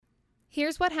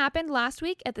Here's what happened last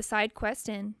week at the Side Quest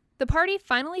Inn. The party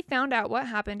finally found out what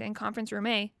happened in Conference Room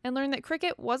A and learned that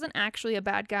Cricket wasn't actually a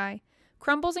bad guy.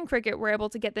 Crumbles and Cricket were able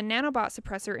to get the nanobot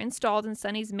suppressor installed in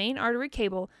Sunny's main artery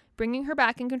cable, bringing her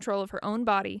back in control of her own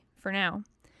body, for now.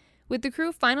 With the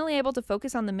crew finally able to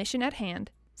focus on the mission at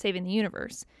hand, saving the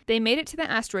universe, they made it to the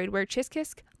asteroid where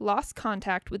Chiskisk lost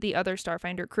contact with the other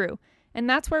Starfinder crew. And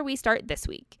that's where we start this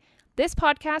week. This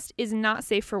podcast is not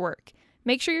safe for work.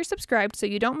 Make sure you're subscribed so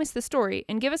you don't miss the story,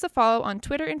 and give us a follow on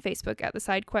Twitter and Facebook at the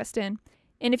Side Quest Inn.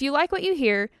 And if you like what you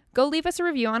hear, go leave us a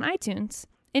review on iTunes.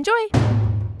 Enjoy!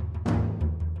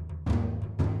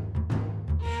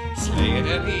 Slaying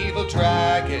an evil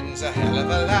dragon's a hell of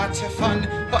a lot of fun,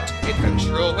 but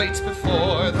adventure awaits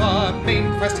before the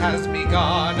main quest has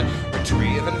begun.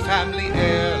 Retrieving family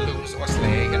heirlooms or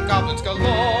slaying goblins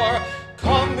galore.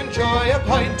 Come enjoy a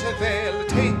pint of ale,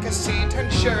 take a seat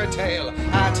and share a tale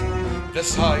at the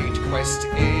Side Quest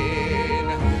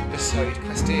Inn. The Side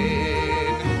Quest Inn.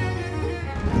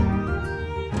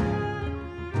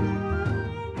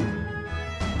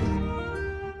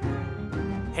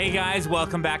 Hey guys,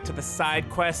 welcome back to the Side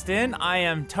Quest Inn. I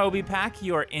am Toby Pack,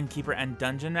 your innkeeper and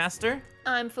dungeon master.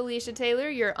 I'm Felicia Taylor,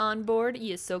 your onboard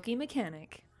Yosoki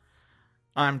mechanic.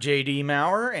 I'm JD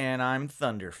Maurer, and I'm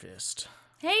Thunderfist.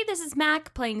 Hey, this is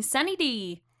Mac playing Sunny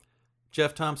D.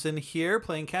 Jeff Thompson here,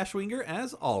 playing Cashwinger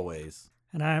as always.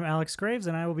 And I'm Alex Graves,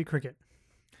 and I will be Cricket.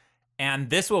 And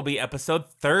this will be episode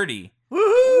 30. Woohoo!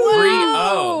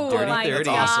 3-0. Dirty my 30.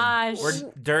 gosh.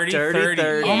 We're dirty, Dirty 30.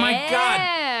 30. Oh my god.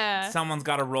 Yeah. Someone's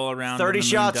got to roll around. 30 in the moon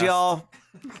shots, dust. y'all.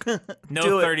 No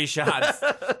Do it. 30 shots.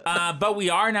 But we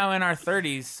are now in our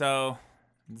 30s, so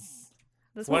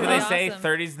That's what do pretty they say? awesome.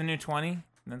 30's the new 20?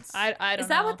 That's I don't Is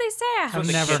that know. what they say? I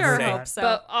I've never sure heard that. hope so.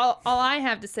 But all I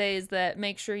have to say is that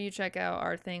make sure you check out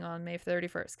our thing on May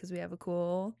 31st because we have a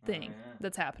cool thing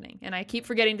that's happening. And I keep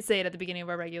forgetting to say it at the beginning of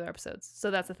our regular episodes.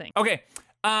 So that's the thing. Okay.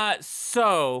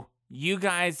 So you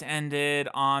guys ended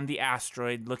on the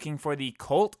asteroid looking for the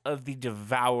Cult of the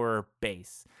Devourer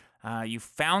base. You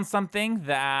found something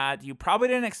that you probably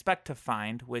didn't expect to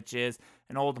find, which is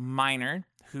an old miner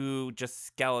who just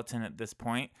skeleton at this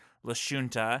point,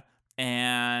 Lashunta,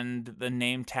 and the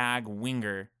name tag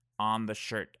Winger on the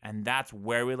shirt. And that's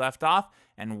where we left off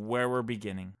and where we're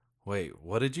beginning. Wait,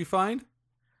 what did you find?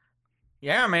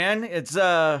 Yeah, man, it's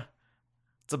a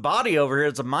body over here.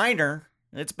 It's a miner.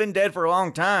 It's been dead for a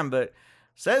long time, but it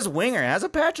says Winger. It has a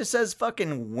patch that says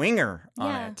fucking Winger on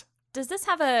Yeah. it. Does this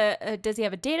have does he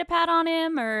have a data pad on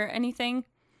him or anything?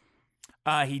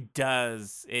 He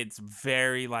does. It's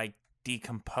very like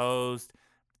decomposed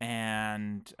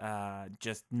and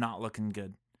just not looking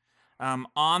good.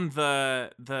 On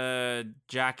the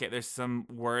jacket, there's some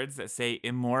words that say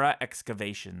Imora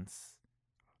Excavations.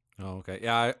 Oh, okay.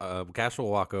 Yeah, Cash will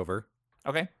walk over,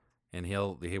 Okay. and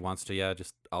he wants to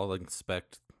I'll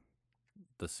inspect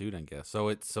the suit, I guess. So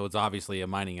it's obviously a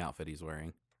mining outfit he's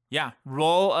wearing. Yeah.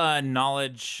 Roll a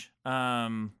knowledge.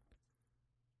 Roll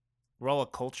a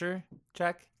culture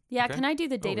check. Yeah, Okay. can I do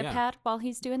the Oh, data yeah. pad while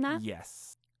he's doing that?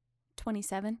 Yes.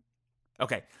 27.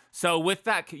 Okay. So with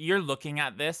that, you're looking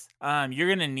at this. You're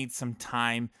gonna need some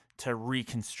time to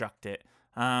reconstruct it.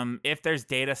 If there's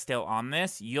data still on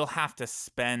this, you'll have to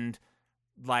spend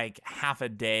like half a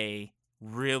day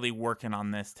really working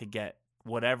on this to get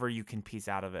whatever you can piece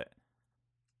out of it.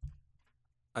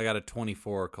 I got a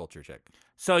 24 culture check.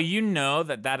 So you know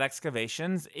that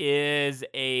excavations is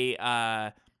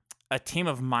a team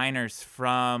of miners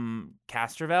from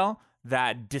Castrovel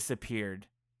that disappeared.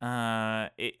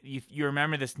 You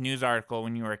remember this news article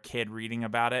when you were a kid reading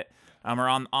about it, or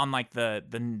on like the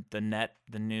net,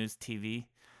 the news TV.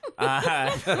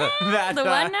 The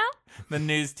one now? The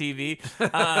news TV,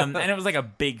 and it was like a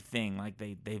big thing. Like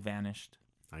they vanished.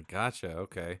 I gotcha.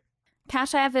 Okay.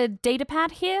 Cash, I have a data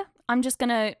pad here. I'm just going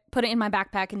to put it in my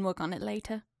backpack and work on it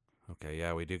later. Okay.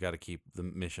 Yeah, we do got to keep the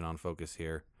mission on focus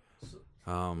here.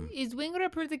 Is Winger a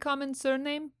pretty common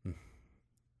surname?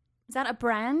 Is that a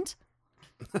brand?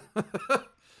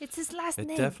 It's his last It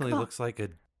name. definitely Come on. looks like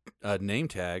a name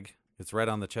tag. It's right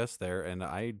on the chest there, and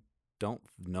I don't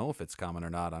know if it's common or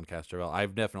not on Castrovel.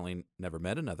 I've definitely never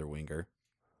met another Winger,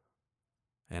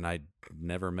 and I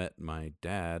never met my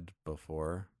dad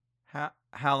before.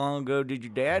 How long ago did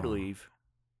your dad Oh. leave?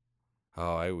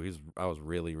 Oh, I was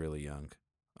really, really young.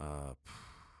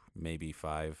 Maybe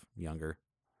 5 younger.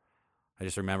 I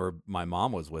just remember my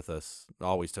mom was with us,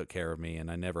 always took care of me,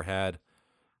 and I never had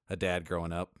a dad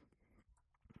growing up.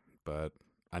 But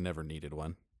I never needed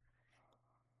one.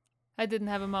 I didn't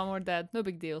have a mom or dad. No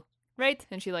big deal. Right?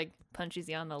 And she like punches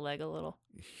you on the leg a little.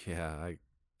 Yeah, I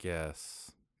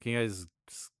guess. Can you guys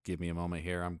just give me a moment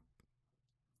here?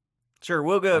 Sure,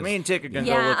 we'll go. Me and Tick are gonna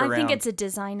go Yeah, look I around. think it's a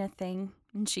designer thing.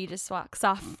 And she just walks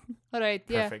off. All right,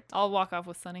 yeah. Perfect. I'll walk off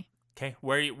with Sunny. Okay,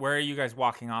 where are you guys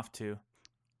walking off to?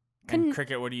 And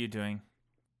Cricket, what are you doing?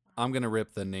 I'm gonna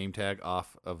rip the name tag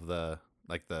off of the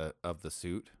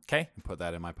suit Okay, and put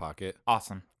that in my pocket.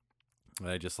 awesome. And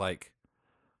I just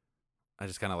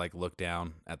kind of like look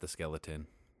down at the skeleton.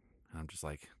 And I'm just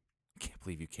like, I can't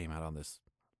believe you came out on this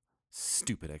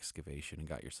stupid excavation and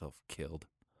got yourself killed.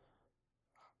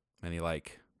 And he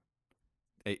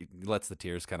lets the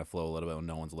tears kind of flow a little bit when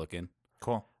no one's looking.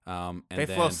 Cool. And They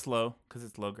then, flow slow because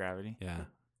it's low gravity. Yeah.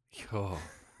 Oh,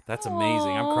 that's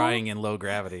amazing. I'm crying in low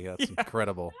gravity. That's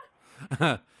incredible.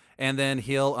 And then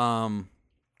he'll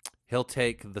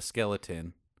take the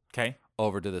skeleton Okay.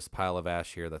 over to this pile of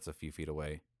ash here that's a few feet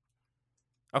away.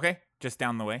 Okay, just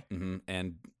down the way.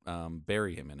 And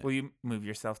bury him in it. Will you move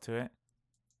yourself to it?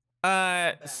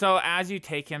 So as you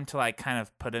take him to like kind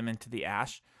of put him into the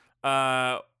ash,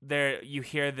 there you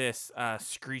hear this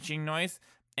screeching noise,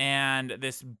 and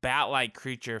this bat-like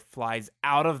creature flies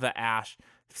out of the ash,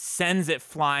 sends it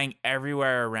flying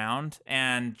everywhere around,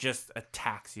 and just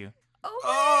attacks you.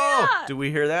 Oh, Do we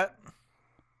hear that?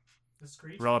 The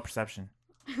screech. Roll a perception.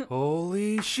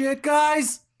 Holy shit,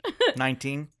 guys!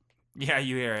 19. Yeah,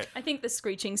 you hear it. I think the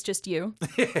screeching's just you.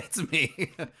 It's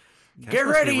me. Get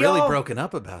ready, really y'all. broken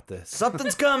up about this.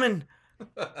 Something's coming.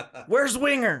 Where's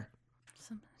Winger?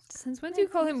 Since when do you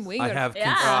call him Winger? I have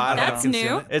Yeah, I don't that's know.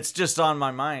 new. It's just on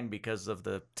my mind because of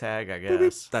the tag, I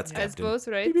guess. That's I Captain. suppose,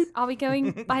 right? Are we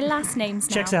going by last names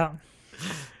now? Checks out.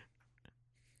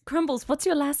 Crumbles, what's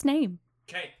your last name?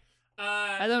 Okay.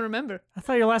 I don't remember. I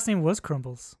thought your last name was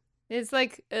Crumbles. It's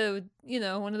like,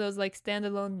 one of those like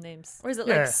standalone names. Or is it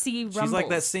Yeah. like C Rumbles? She's like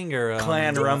that singer.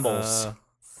 Clan Rumbles.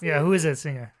 Yeah, who is that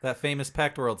singer? That famous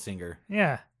Pact World singer.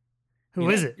 Yeah. Who You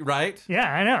is know- it? Right?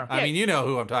 Yeah, I know. I mean, you know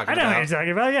who I'm talking I know about. what you're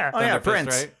talking about, yeah. Oh, yeah, Thunderfist,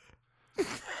 Prince.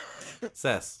 right?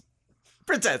 Cess.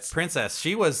 Princess. Princess.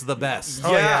 She was the best.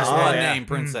 Oh, yeah. Just Oh, one yeah. name,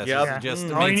 Princess. Yep. It's just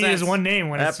it All you made need sense. is one name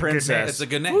when That it's a good princess. name. It's a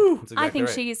good name. That's I exactly think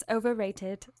right. she's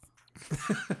overrated.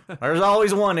 There's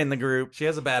always one in the group. She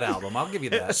has a bad album. I'll give you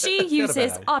that. She got a uses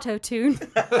bad album. auto-tune.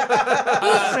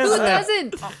 Who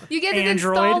doesn't? You get it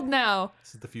Android. installed now.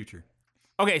 This is the future.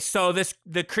 Okay, so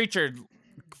the creature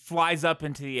flies up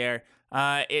into the air.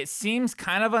 It seems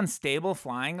kind of unstable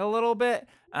flying a little bit,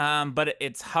 but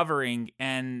it's hovering,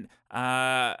 and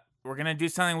we're gonna do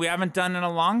something we haven't done in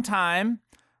a long time.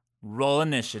 Roll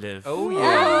initiative. Oh,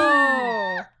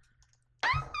 yeah.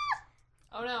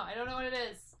 Oh no, I don't know what it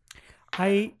is.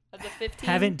 I That's a 15.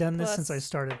 haven't done this plus- since I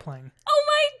started playing. Oh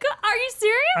my god, are you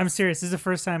serious? I'm serious. This is the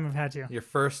first time I've had to. Your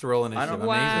first roll initiative. don't-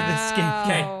 Amazing. This game.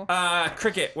 Wow. Okay,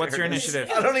 Cricket, what's your initiative?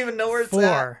 I don't even know where it's at.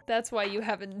 4. That's why you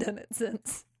haven't done it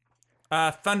since.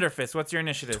 Thunderfist, what's your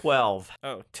initiative? 12.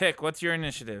 Oh, Tick, what's your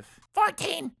initiative?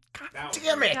 14.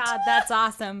 Damn it. God, that's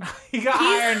awesome. You got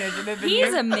higher initiative than He's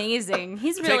you. amazing.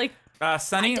 He's really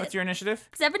Sunny, what's your initiative?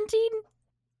 17.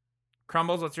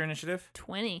 Crumbles, what's your initiative?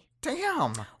 20.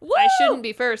 Damn. Woo! I shouldn't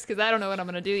be first because I don't know what I'm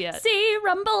going to do yet. See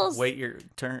Rumbles. Wait your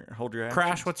turn. Hold your action.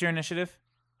 Crash, what's your initiative?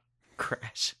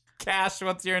 Crash. Cash,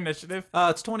 what's your initiative?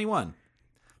 It's 21.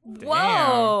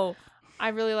 Whoa. I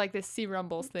really like this Sea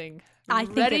Rumbles thing. I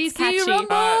think Ready, it's Sea catchy.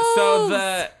 Rumbles?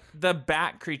 So the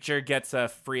bat creature gets a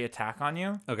free attack on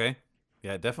you. Okay.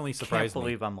 Yeah, it definitely Can't surprised me.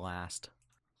 believe I'm last.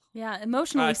 Yeah,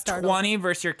 emotionally startled. 20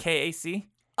 versus your KAC.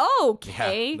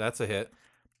 Okay. Yeah, that's a hit.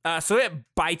 So it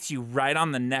bites you right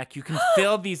on the neck. You can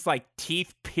feel these like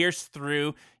teeth pierce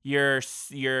through your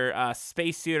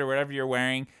spacesuit or whatever you're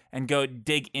wearing and go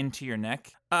dig into your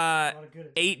neck.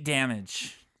 8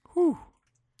 damage. Whew.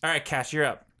 All right, Cash, you're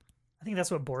up. I think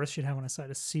that's what Boris should have on his side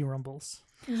is Sea Rumbles.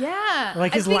 Yeah.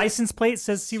 Like I his think- license plate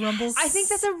says Sea Rumbles. I think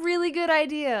that's a really good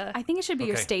idea. I think it should be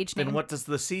your Okay. stage name. Then what does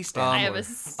the C stand I for? have a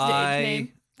stage I-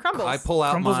 name. Crumbles. I pull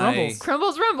out Crumbles my. Rumbles.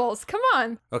 Crumbles Rumbles. Come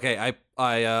on. Okay,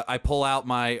 I pull out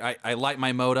my. I light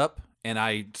my mode up and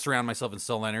I surround myself in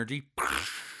soul energy.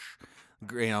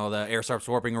 You know, the air starts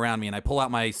warping around me, and I pull out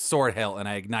my sword hilt and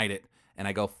I ignite it, and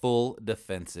I go full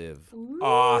defensive.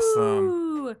 Awesome.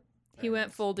 Ooh. He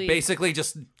went full D. Basically,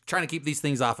 just trying to keep these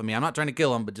things off of me. I'm not trying to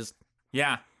kill them, but just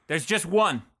Yeah, there's just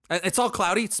one. it's all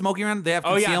cloudy, it's smoky around. They have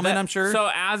Oh yeah, concealment, I'm sure. So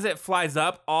as it flies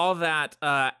up, all that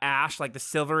ash, like the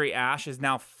silvery ash, is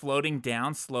now floating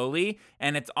down slowly,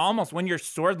 and it's almost when your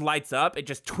sword lights up, it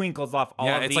just twinkles off all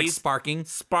yeah, of it's these, like sparking,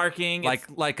 sparking, like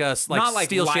not like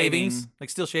steel lighting. shavings, like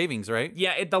steel shavings, right?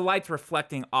 yeah, the light's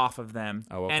reflecting off of them,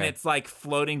 Oh, okay. and it's like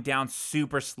floating down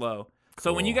super slow.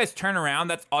 So when you Cool. guys turn around,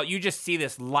 that's all you just see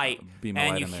this light, Beam of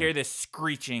and light you in there. hear this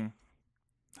screeching.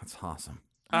 That's awesome.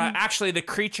 Actually, the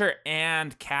creature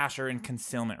and Cash are in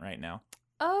concealment right now.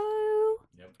 Oh.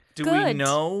 Do we Good.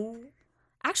 know?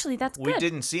 Actually, that's We good.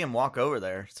 didn't see him walk over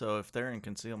there, so if they're in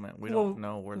concealment, we Well, don't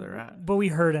know where they're at. But we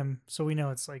heard him, so we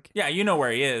know it's like. Yeah, you know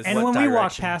where he is. And What when we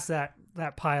walked direction? past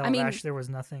that pile I of mean, ash, there was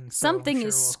nothing. So Something I'm sure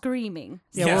is screaming.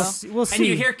 Yeah, Yes. we'll see. And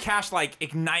you hear Cash like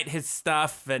ignite his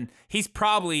stuff, and he's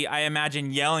probably, I imagine,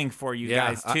 yelling for you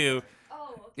Yeah, guys too.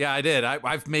 Yeah, I did.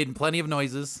 I've made plenty of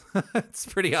noises. It's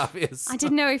pretty obvious. I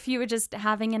didn't know if you were just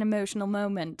having an emotional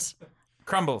moment.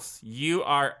 Crumbles, you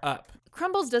are up.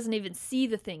 Crumbles doesn't even see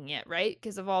the thing yet, right?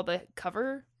 Because of all the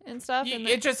cover and stuff. And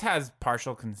It just has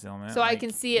partial concealment. so I like,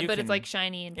 can see it, you but can- it's like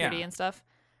shiny and pretty yeah. and stuff.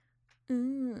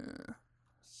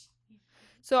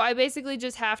 So I basically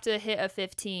just have to hit a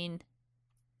 15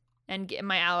 and get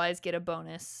my allies get a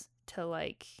bonus to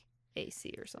like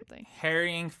AC or something.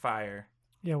 Harrying fire.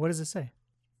 Yeah, what does it say?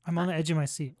 I'm on the edge of my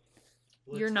seat.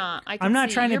 You're not. I can I'm not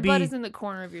see. trying to Your butt be- is in the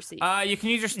corner of your seat. You can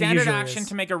use your standard usually action is.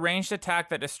 to make a ranged attack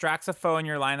that distracts a foe in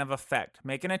your line of effect.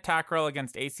 Make an attack roll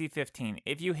against AC 15.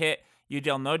 If you hit, you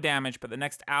deal no damage, but the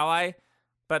next ally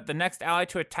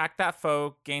to attack that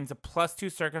foe gains a +2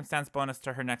 circumstance bonus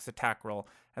to her next attack roll,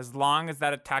 as long as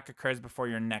that attack occurs before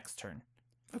your next turn.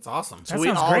 That's awesome. That So we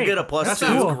sounds all great. get a plus That two.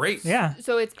 sounds Cool. great. Yeah,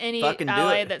 So it's any Fucking do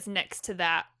ally it. that's next to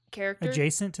that character,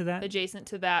 adjacent to that. adjacent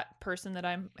to that person that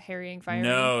I'm harrying fire.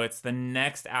 No, it's the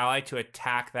next ally to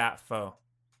attack that foe.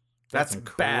 That's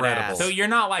incredible. badass. So you're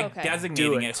not like Okay.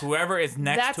 designating Do it. it. Whoever is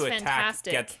next That's to attack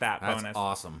fantastic. gets that That's bonus.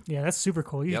 awesome. Yeah, that's super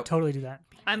cool. You Yep. totally do that.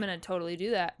 I'm gonna totally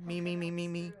do that. Me.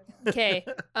 Okay.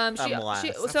 I'm last.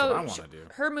 She, That's so what I sh- wanna do.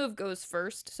 her move goes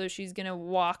first, so she's gonna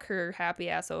walk her happy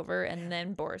ass over, and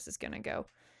then Boris is gonna go.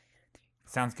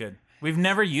 Sounds good. We've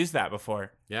never used that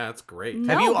before. Yeah, that's great.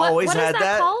 No, you always what had is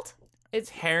that? called? It's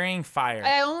harrying fire.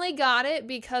 I only got it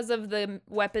because of the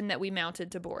weapon that we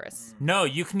mounted to Boris. No,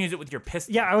 you can use it with your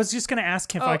pistol. Yeah, I was just gonna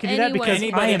ask if Oh, I could do that anyone- because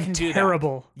Anybody I am can do that.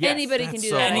 terrible. Yes, Anybody can that's do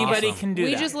so that. Anybody awesome. can do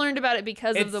We that. just learned about it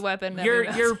because of the weapon that we you're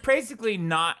mounted. basically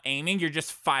not aiming. You're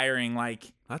just firing.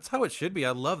 Like That's how it should be.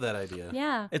 I love that idea.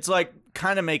 Yeah. It's like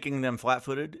kind of making them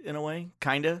flat-footed in a way,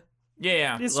 kind of.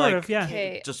 yeah. It's sort Like- of, yeah.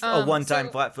 Okay. Just a one-time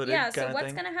so- flat-footed Yeah, kind so of what's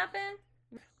thing. going to happen?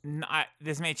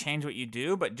 This may change what you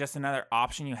do, but just another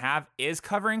option you have is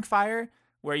covering fire,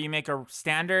 where you make a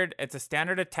standard. It's a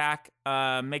standard attack.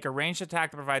 Make a ranged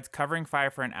attack that provides covering fire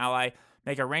for an ally.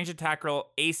 Make a ranged attack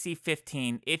roll AC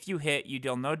 15. If you hit, you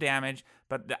deal no damage,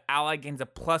 but the ally gains a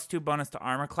 +2 bonus to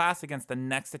armor class against the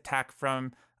next attack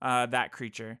from that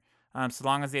creature. So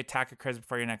long as the attack occurs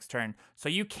before your next turn. So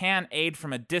you can aid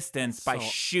from a distance by So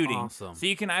shooting. awesome. So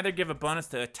you can either give a bonus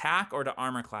to attack or to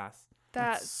armor class.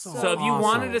 That's so So if you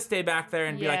wanted awesome. to stay back there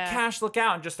and be like, Yeah. Cash, look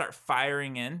out, and just start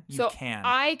firing in, you so can.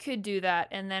 I could do that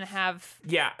and then have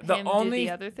Yeah, the him only do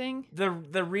the other thing. the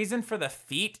reason for the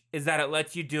feat is that it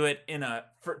lets you do it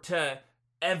to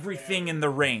everything in the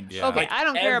range. Yeah. Okay, I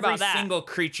don't care about that. Every single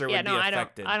creature Yeah, would no, be I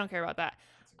affected. don't care about that.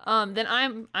 Then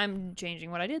I'm changing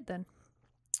what I did. Then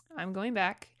I'm going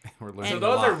back. We're So learning a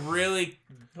those are lot. really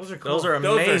Those are cool. Those are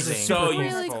those are amazing. so Really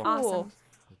useful, cool. Awesome.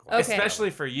 Okay. especially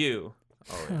for you.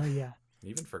 Oh, Oh, yeah. yeah.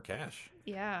 Even for Cash.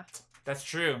 Yeah. That's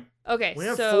true. Okay. We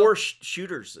have so 4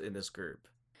 shooters in this group.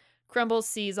 Crumbles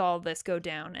sees all this go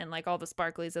down and like all the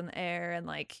sparklies in the air and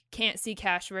like can't see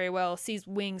Cash very well. Sees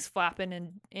wings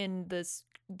flapping in this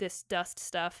dust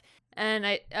stuff,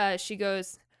 and she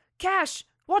goes, "Cash,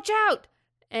 watch out!"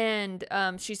 And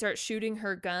she starts shooting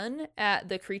her gun at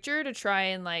the creature to try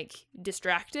and like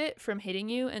distract it from hitting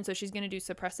you. And so she's gonna do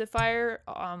suppressive fire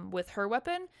with her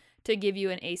weapon to give you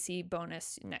an AC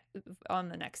bonus on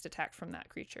the next attack from that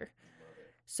creature.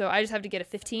 So I just have to get a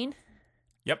 15.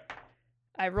 Yep.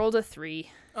 I rolled a 3,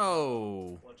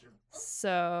 Oh.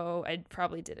 so I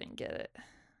probably didn't get it.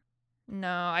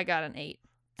 No, I got an 8,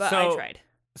 but So- I tried.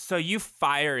 So you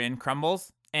fire in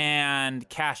Crumbles, and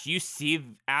Cash, you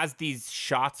see as these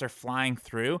shots are flying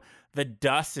through, the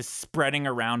dust is spreading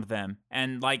around them.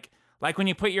 And like when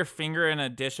you put your finger in a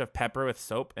dish of pepper with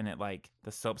soap and it like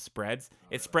the soap spreads,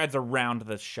 it spreads around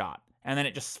the shot. And then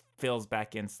it just fills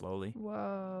back in slowly.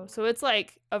 Whoa. So it's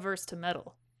like averse to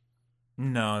metal.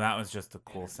 No, that was just a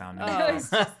cool sounding. Oh. It's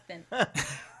just been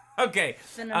Okay.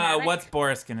 cinematic. What's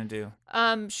Boris gonna do?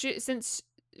 I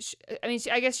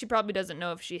guess she probably doesn't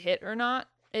know if she hit or not.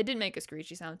 It didn't make a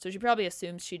screechy sound, so she probably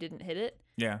assumes she didn't hit it.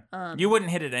 Yeah. Um, You wouldn't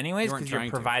hit it anyways You weren't because you're trying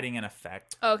to. providing an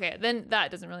effect. Okay, then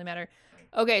that doesn't really matter.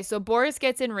 Okay, so Boris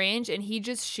gets in range and he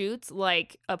just shoots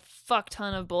like a fuck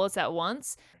ton of bullets at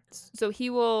once. So he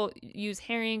will use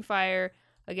harrying fire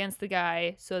against the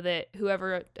guy so that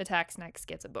whoever attacks next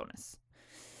gets a bonus.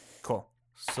 Cool.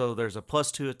 So there's a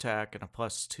 +2 attack and a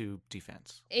 +2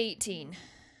 defense. 18.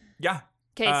 Yeah.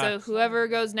 Okay, so whoever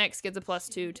goes next gets a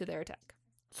 +2 to their attack.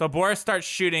 So Boris starts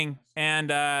shooting, and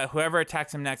whoever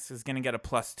attacks him next is going to get a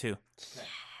 +2.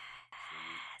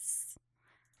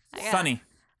 Sunny.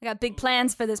 I got big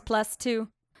plans for this +2.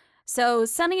 So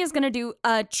Sunny is gonna do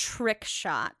a trick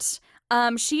shot.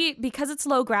 Because it's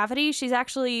low gravity, she's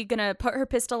actually gonna put her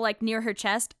pistol like near her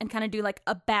chest and kind of do like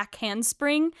a back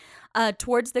handspring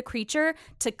towards the creature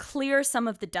to clear some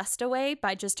of the dust away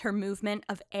by just her movement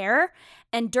of air.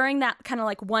 And during that kind of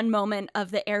like one moment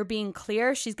of the air being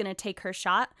clear, she's gonna take her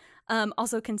shot.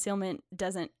 Also, concealment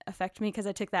doesn't affect me because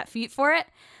I took that feat for it.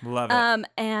 Love it.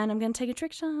 And I'm gonna take a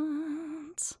trick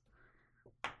shot.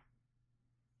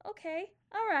 Okay,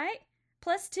 all right.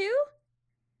 +2?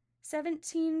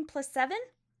 17 + 7?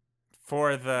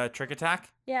 For the trick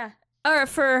attack? Yeah. Or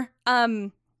for,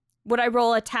 would I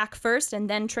roll attack first and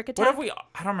then trick attack? What if we...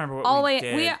 I don't remember what we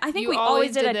did. I think You we always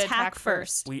always did did the attack attack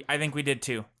first. I think we did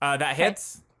too. That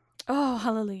hits? Oh,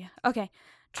 hallelujah. Okay.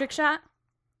 Trick shot.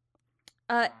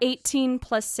 18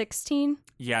 + 16.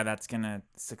 Yeah, that's going to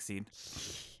succeed.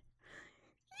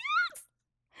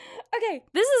 Okay,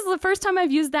 this is the first time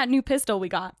I've used that new pistol we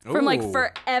got from like Ooh.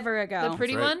 forever ago. The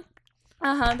pretty right.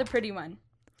 one? The pretty one.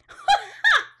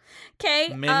 Okay.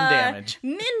 Min damage.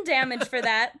 Min damage for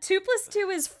that. 2 + 2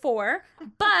 is 4,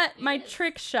 but my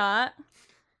trick shot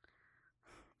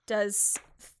does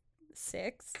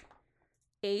 6,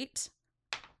 8,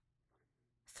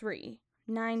 3,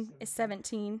 9 is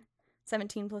 17.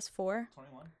 17 + 4.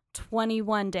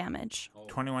 21 damage.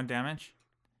 21 damage.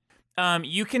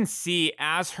 You can see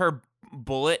as her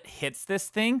bullet hits this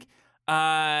thing,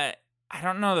 I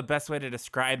don't know the best way to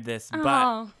describe this,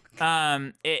 but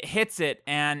it hits it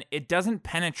and it doesn't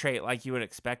penetrate like you would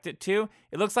expect it to.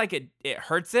 It looks like it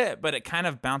hurts it, but it kind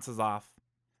of bounces off.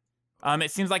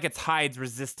 It seems like its hide's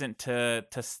resistant to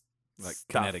Like stuff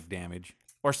kinetic damage.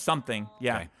 or something.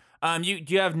 Yeah. Okay.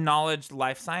 Do you have knowledge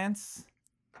life science?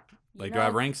 Like, do I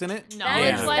have ranks in it? No.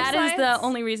 Yeah. That is the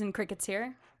only reason Cricket's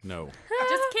here. No.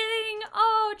 Just kidding.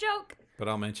 Oh, joke. But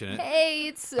I'll mention it. Hey,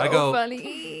 it's so I go-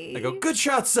 funny. I go, good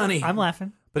shot, Sonny. I'm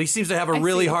laughing. But he seems to have a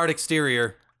really hard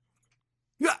exterior.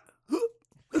 Yeah.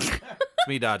 It's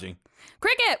me dodging.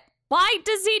 Cricket, why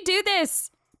does he do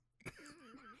this?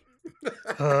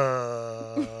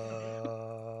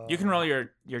 You can roll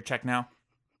your check now.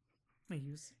 I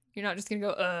use. You're not just going to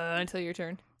go, until your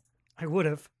turn. I would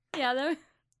have. Yeah,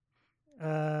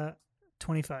 though.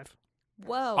 25.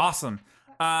 Whoa. Awesome.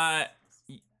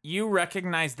 You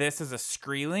recognize this as a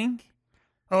Skreeling.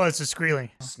 Oh, it's a Skreeling.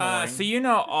 So you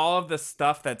know all of the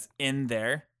stuff that's in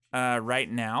there right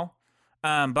now.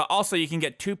 But also you can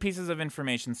get 2 pieces of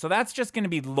information. So that's just going to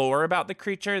be lore about the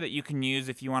creature that you can use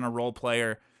if you want to role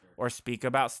play or speak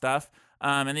about stuff.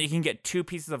 And then you can get 2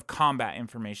 pieces of combat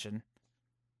information.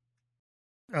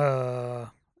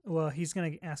 Well, he's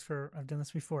gonna ask for. I've done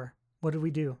this before. What did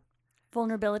we do?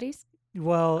 Vulnerabilities?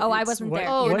 Well, Oh, I it's wasn't what, there.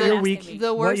 Oh, what the- you're asking weak. me.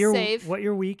 The what worst you're, save. What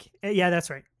you're weak. Yeah, that's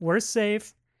right. Worst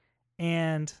save,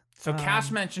 and So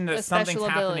Cash mentioned that a something's special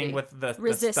happening ability. with the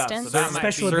Resistance. stuff. So So that might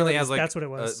special be, Certainly abilities, has like that's what it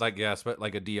was.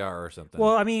 like a DR or something.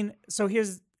 Well, I mean, so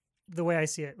here's the way I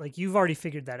see it. Like, you've already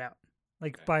figured that out,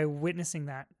 like by witnessing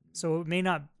that. So it may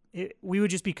not. We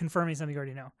would just be confirming something you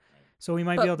already know. So we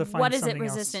might be able to find what is it something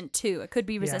else. resistant to? It could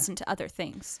be resistant to other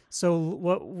things. So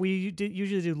what we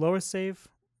usually do lowest save,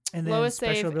 and then Lowest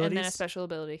special save abilities, and then a special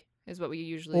ability is what we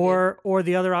usually do. or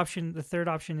the other option. The third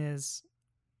option is,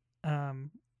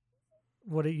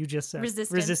 what you just said,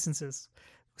 Resistance. resistances.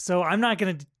 So I'm not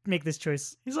gonna make this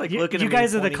choice. He's like you, looking you at me,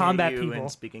 guys are the pointing at combat you, people.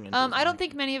 and speaking into I his don't mic.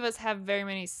 think many of us have very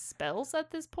many spells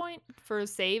at this point for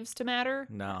saves to matter.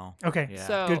 No. Okay, Yeah.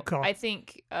 So good call. I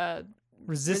think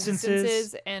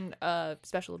Resistances. and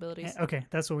special abilities. Okay,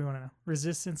 that's what we want to know.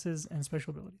 Resistances and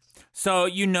special abilities. So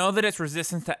you know that it's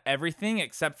resistant to everything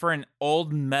except for an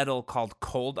old metal called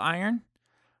cold iron.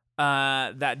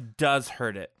 That does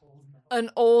hurt it.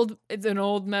 It's an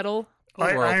old metal.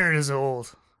 Old world. Iron is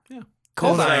old. Yeah.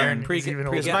 Cold Cold iron iron. is even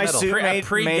older. Is my metal. suit made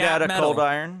Pre-gap out of metal. cold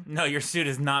iron? No, your suit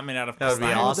is not made out of That would cold be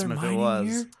iron. awesome if it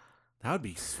was. That would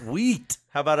be sweet.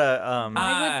 How about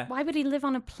a Why would he live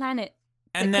on a planet?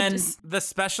 And that could then just- the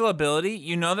special ability,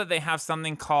 you know that they have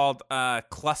something called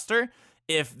cluster.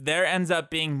 If there ends up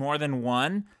being more than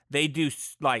one, they do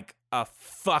like a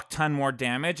fuck ton more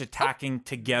damage attacking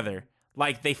together.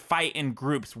 Like they fight in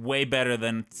groups way better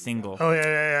than single. Oh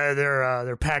yeah.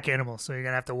 They're pack animals, so you're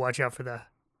gonna have to watch out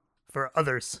for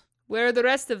others. Where are the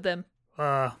rest of them?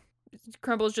 Well,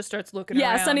 Crumbles just starts looking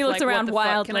Yeah, around. Sunny looks like, what around the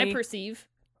fuck Can I wildly. perceive?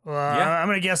 Yeah. I'm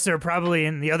gonna guess they're probably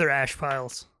in the other ash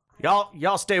piles.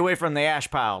 y'all stay away from the ash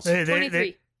piles. They-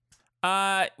 23.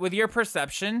 With your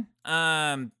perception,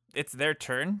 it's their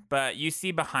turn, but you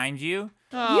see behind you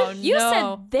Oh, you no.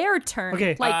 said their turn.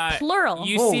 Okay. Like plural.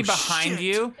 You Oh, see behind shit.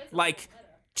 you, like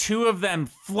 2 of them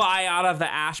fly out of the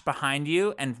ash behind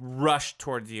you and rush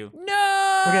towards you.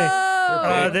 No.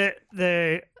 Okay.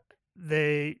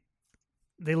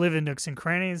 They live in nooks and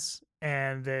crannies,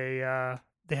 and they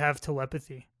have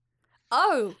telepathy.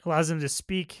 Oh. Allows them to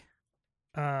speak.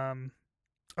 They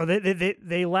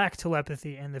lack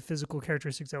telepathy and the physical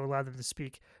characteristics that would allow them to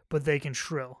speak, but they can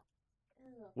shrill.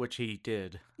 Which he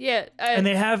did. Yeah. And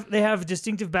they have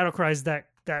distinctive battle cries that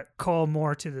call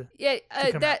more to the. Yeah.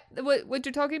 to come That what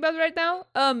you're talking about right now.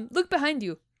 Look behind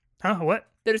you. Huh? What?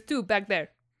 There's 2 back there.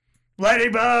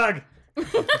 Lightning bug.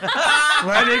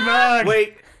 Lightning bug.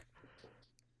 Wait.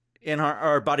 In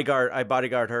our bodyguard, I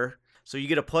bodyguard her. So you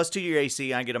get a +2 to your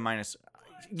AC, I get a minus.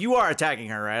 You are attacking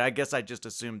her, right? I guess I just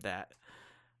assumed that.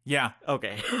 Yeah.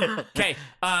 Okay. Okay,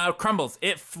 Crumbles,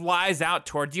 it flies out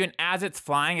towards you, and as it's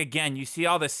flying, again, you see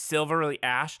all this silvery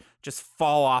ash just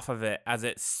fall off of it as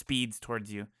it speeds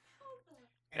towards you.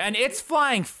 And it's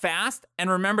flying fast, and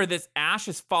remember, this ash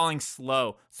is falling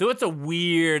slow, so it's a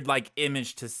weird, like,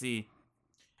 image to see.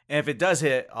 And if it does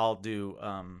hit, I'll do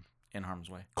in harm's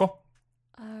way. Cool.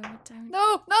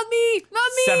 No, not me.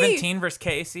 Not me. 17 versus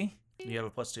KAC. You have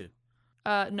a +2.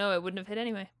 No, it wouldn't have hit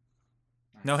anyway.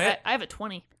 No hit? I have a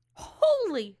 20.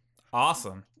 Holy.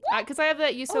 Awesome. Because I have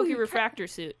that Yusoki you're refractor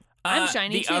suit. I'm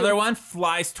shiny the too. other one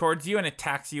flies towards you and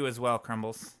attacks you as well,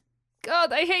 Crumbles.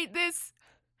 God, I hate this.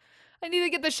 I need to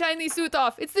get the shiny suit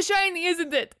off. It's the shiny,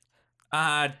 isn't it?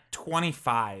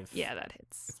 25. Yeah, that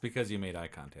hits. It's because you made eye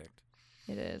contact.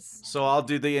 It is. So I'll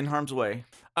do the in harm's way.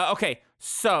 Okay,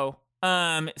 so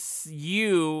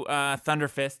you,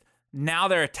 Thunderfist, now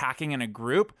they're attacking in a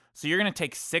group, so you're gonna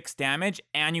take 6 damage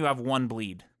and you have 1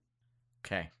 bleed.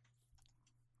 Okay.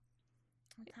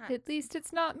 At least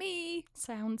it's not me.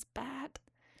 Sounds bad.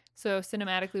 So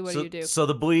cinematically, what do you do? So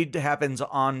the bleed happens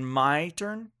on my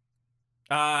turn?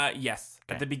 Yes.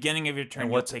 Okay. At the beginning of your turn, And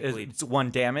you'll what's take is, bleed. it's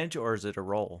 1 damage or is it a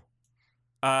roll?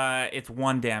 It's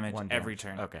 1 damage One every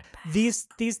damage. turn. Okay. These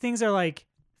things are like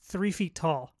 3 feet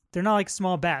tall. They're not like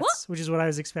small bats, which is what I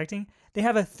was expecting. They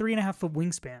have a 3.5-foot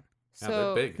wingspan. Yeah, So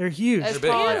they're big. They're huge. as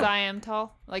big, tall as yeah. I am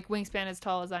tall, like wingspan as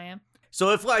tall as I am.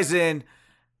 So it flies in,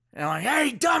 and I'm like,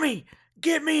 "Hey, dummy,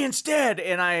 get me instead!"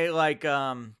 And I like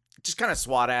just kind of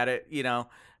swat at it,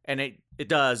 and it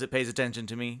does. It pays attention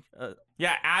to me.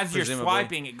 Yeah, as you're Presumably.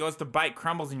 swiping, it goes to bite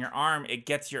Crumbles in your arm. It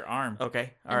gets your arm.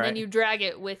 Okay, all And right. then you drag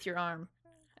it with your arm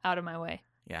out of my way.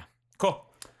 Yeah, Cool.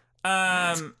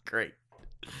 great.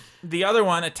 The other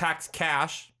one attacks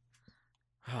Cash.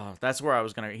 Oh, that's where I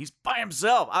was gonna. He's by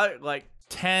himself. I like.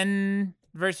 10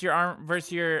 versus your arm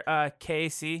versus your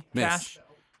KAC. Miss. Cash.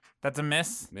 That's a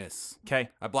miss. Miss. Okay.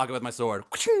 I block it with my sword.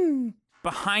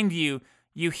 Behind you,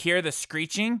 you hear the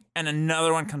screeching, and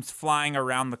another one comes flying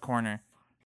around the corner.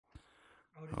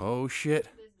 Oh, shit.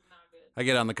 I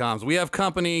get on the comms. We have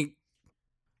company.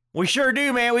 We sure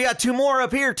do, man. We got 2 more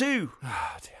up here too.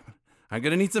 Ah, damn it. I'm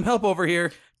going to need some help over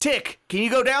here. Tick, can you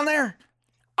go down there?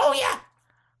 Oh, yeah.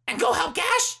 And go help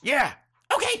Cash? Yeah.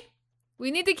 Okay. We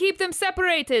need to keep them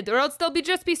separated, or else they'll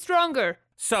just be stronger.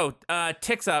 So,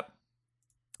 Tick's up.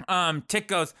 Tick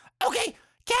goes, okay,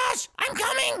 Cash, I'm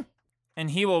coming.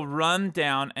 And he will run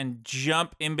down and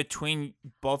jump in between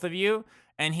both of you,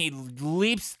 and he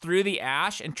leaps through the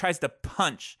ash and tries to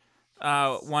punch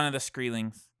one of the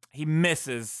Skreelings. He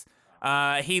misses.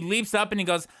 He leaps up and he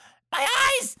goes, my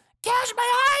eyes! Cash,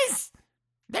 my eyes!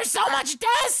 There's so much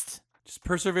dust! Just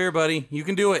persevere, buddy. You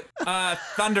can do it.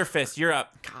 Thunderfist, you're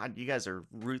up. God, you guys are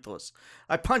ruthless.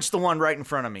 I punched the one right in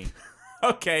front of me.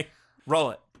 Okay,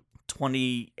 roll it.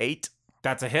 28.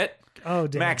 That's a hit. Oh,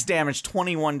 damn. Max damage,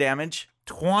 21 damage.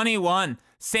 21.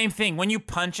 Same thing. When you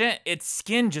punch it, its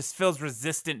skin just feels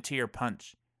resistant to your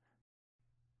punch.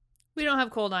 We don't have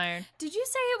cold iron. Did you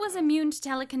say it was immune to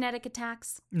telekinetic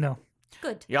attacks? No.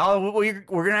 Good. Y'all, we're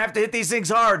going to have to hit these things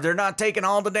hard. They're not taking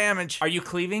all the damage. Are you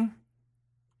cleaving?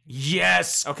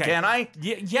 Yes. Okay. Can I?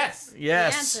 Yes.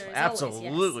 Yes. answer is always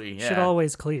Absolutely. Yeah. Should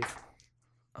always cleave.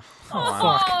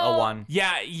 Oh, fuck. A 1.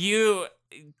 Yeah, you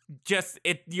just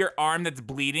your arm that's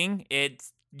bleeding,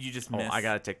 you just Oh, miss. I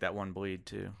got to take that 1 bleed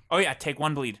too. Oh yeah, take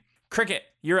 1 bleed. Cricket,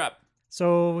 you're up.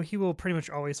 So he will pretty much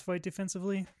always fight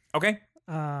defensively. Okay.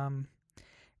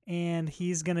 And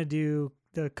he's gonna do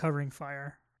the covering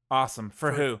fire. Awesome.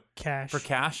 For who? Cash. For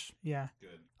Cash? Yeah.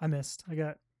 Good. I missed. I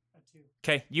got a 2.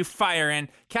 Okay, you fire in.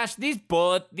 Cash, these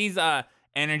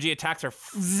energy attacks are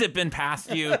zipping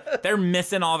past you. They're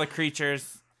missing all the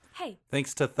creatures. Hey.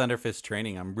 Thanks to Thunderfist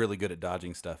training, I'm really good at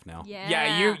dodging stuff now. Yeah.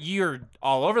 Yeah, you're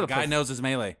all over the Guy place. knows his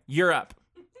melee. You're up.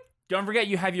 Don't forget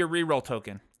you have your reroll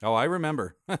token. Oh, I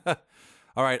remember.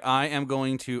 All right, I am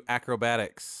going to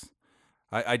acrobatics.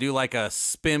 I do like a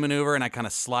spin maneuver, and I kind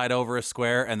of slide over a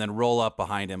square and then roll up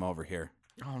behind him over here.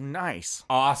 Oh, nice.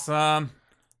 Awesome.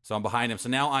 So I'm behind him. So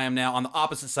now I am now on the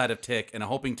opposite side of Tick, and I'm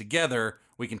hoping together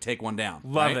we can take one down.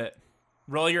 Love right? it.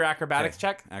 Roll your acrobatics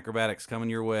check. Acrobatics coming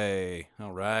your way.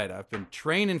 All right, I've been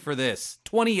training for this.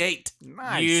 28.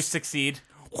 Nice. You succeed.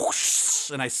 Whoosh,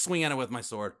 and I swing at it with my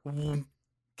sword.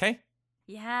 Okay.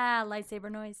 Yeah, lightsaber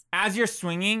noise. As you're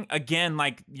swinging, again,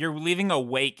 like you're leaving a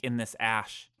wake in this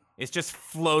ash. It's just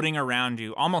floating around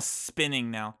you, almost spinning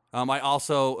now. I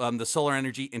also, the solar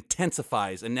energy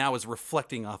intensifies and now is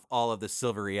reflecting off all of the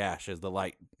silvery ash as the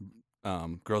light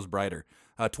grows brighter.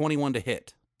 21 to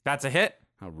hit. That's a hit.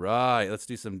 All right, let's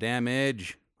do some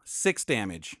damage. 6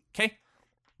 damage. Okay.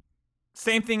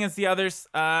 Same thing as the others.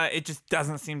 It just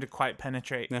doesn't seem to quite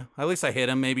penetrate. Yeah, at least I hit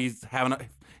him. Maybe he's having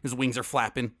his wings are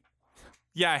flapping.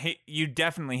 Yeah, you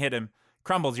definitely hit him.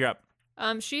 Crumbles, you're up.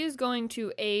 She is going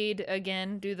to aid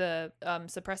again, do the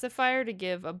suppressive fire to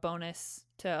give a bonus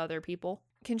to other people.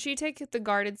 Can she take the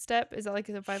guarded step? Is that like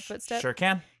a 5-foot step? Sure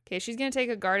can. Okay, she's going to take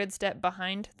a guarded step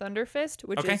behind Thunderfist,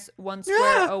 which Okay. is 1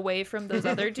 square away from those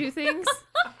other 2 things.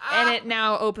 And it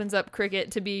now opens up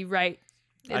Cricket to be right.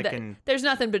 There's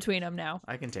nothing between them now.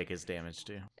 I can take his damage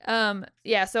too.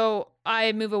 Yeah, so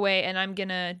I move away and I'm going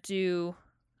to do...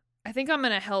 I think I'm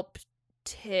going to help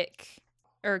Tick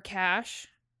or Cash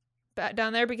back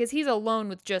down there because he's alone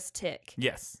with just Tick.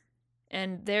 Yes.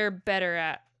 And they're better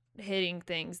at hitting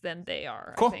things than they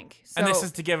are, Cool. I think. So, And this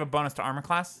is to give a bonus to armor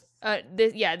class?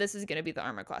 this is going to be the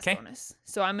armor class 'Kay. bonus.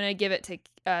 So I'm going to give it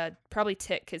to probably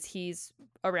Tick because he's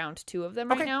around 2 of them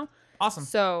right Okay. now. Awesome.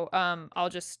 So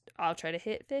I'll try to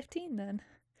hit 15 then.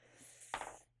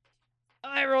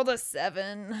 I rolled a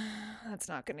 7. That's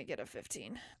not going to get a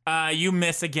 15. You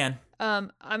miss again.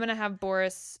 I'm going to have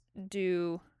Boris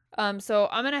do... So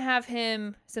I'm going to have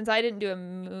him... Since I didn't do a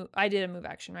move... I did a move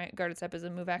action, right? Guarded step is a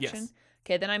move action? Yes.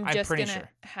 Okay, then I'm I'm just pretty going to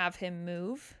sure. have him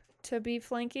move to be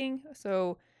flanking.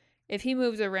 So if he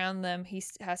moves around them, he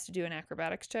has to do an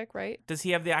acrobatics check, right? Does he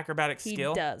have the acrobatic He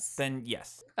skill? does. Then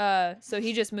yes. So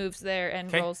he just moves there and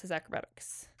 'Kay. rolls his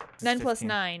acrobatics. It's 9 plus 15.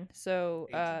 9,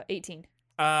 so 18.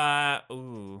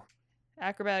 Ooh.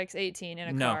 Acrobatics 18 in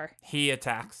a No, car. he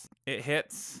attacks. It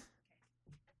hits.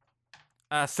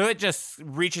 So it just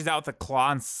reaches out with a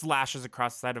claw and slashes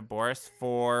across the side of Boris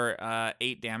for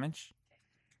 8 damage.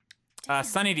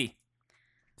 Sunny D.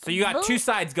 So you got 2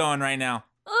 sides going right now.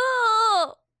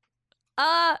 Oh,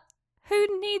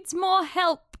 who needs more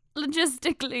help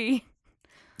logistically?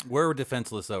 We're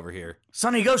defenseless over here.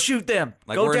 Sonny, go shoot them.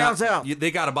 Go we're down not- south. They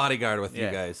got a bodyguard with Yeah.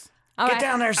 you guys. All Get right.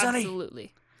 down there, Sonny.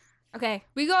 Absolutely. Okay.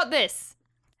 We got this.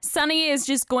 Sunny is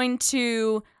just going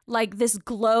to, like, this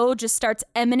glow just starts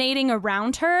emanating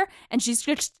around her, and she's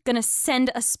just going to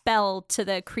send a spell to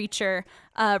the creature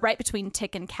right between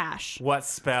Tick and Cash. What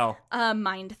spell?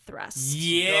 Mind Thrust.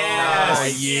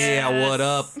 Yes. Yeah, what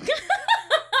up?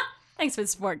 Thanks for the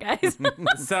support, guys.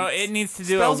 So it needs to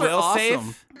do Spells a are will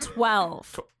awesome. save.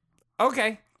 12.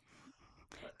 Okay.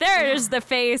 There's the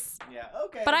face. Yeah,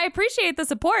 okay. But I appreciate the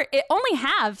support. It only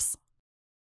halves.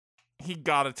 He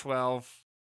got a 12.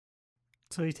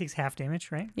 So he takes half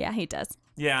damage, right? Yeah, he does.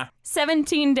 Yeah.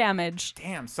 17 damage.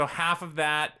 Damn. So half of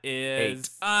that is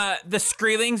the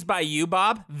Screelings by you,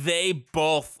 Bob. They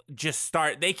both just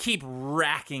start. They keep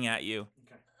racking at you.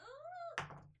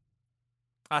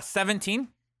 Okay. 17.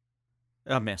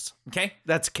 Miss. Okay.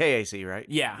 That's KAC, right?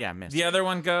 Yeah. Yeah, miss. The other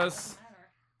one goes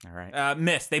All right.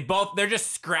 miss. They're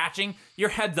just scratching. Your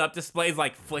heads up display's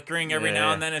like flickering every now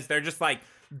Yeah. and then as they're just like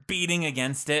beating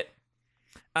against it.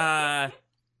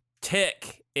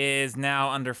 Tick is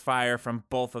now under fire from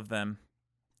both of them.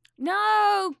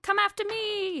 No, come after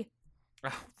me.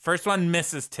 First one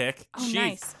misses Tick. Oh,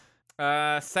 Jeez.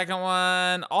 nice. Second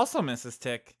one also misses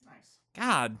Tick. Nice.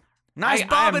 God. Nice I am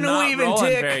bobbing and not weaving, rolling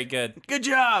Tick. Very good. Good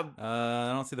job.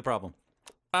 I don't see the problem.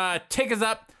 Tick is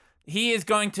up. He is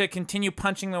going to continue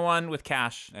punching the one with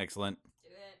Cash. Excellent.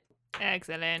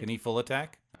 Excellent. Can he full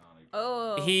attack?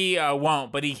 Oh. He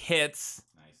won't, but he hits.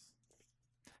 Nice.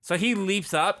 So he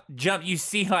leaps up, jump. You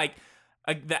see like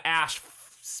the ash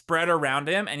spread around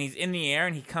him, and he's in the air,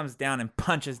 and he comes down and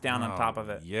punches down on top of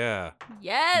it. Yeah.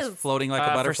 Yes. He's floating like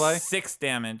a butterfly. For 6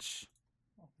 damage.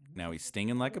 Now he's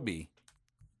stinging like a bee.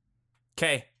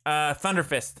 Okay,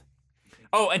 Thunderfist.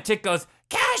 Oh, and Tick goes,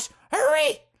 Cash,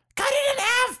 hurry! Cut it in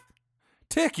half!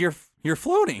 Tick, you're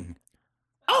floating.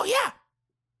 Oh, yeah!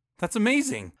 That's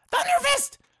amazing.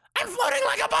 Thunderfist! I'm floating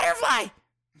like a butterfly!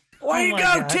 Way to my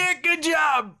go, God. Tick. Good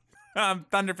job.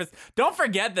 Thunderfist. Don't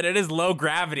forget that it is low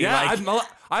gravity. Yeah, like,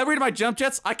 I read my jump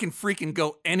jets. I can freaking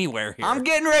go anywhere here. I'm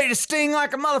getting ready to sting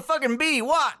like a motherfucking bee.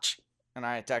 Watch. And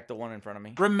I attack the one in front of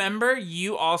me. remember,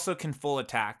 you also can full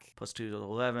attack. Plus 2 to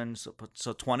 11,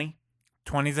 so 20.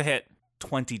 20's a hit.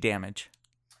 20 damage.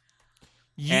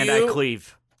 You, And I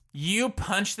cleave. You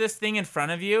punch this thing in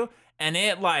front of you, and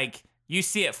it like you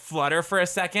see it flutter for a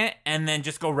second, and then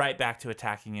just go right back to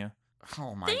attacking you.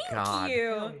 Oh my god. Thank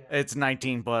you. It's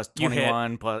 19 plus You hit.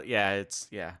 21 plus.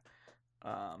 Yeah.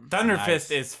 Thunderfist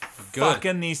Nice. is Good.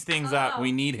 fucking these things up.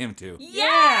 We need him to.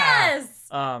 Yes.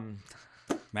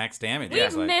 Max damage. We've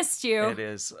It's like, missed you. It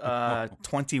is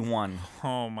 21.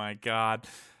 Oh my god.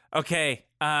 Okay.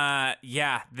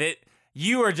 Yeah. That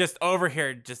you are just over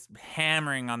here, just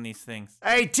hammering on these things.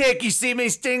 Hey, Tick, you see me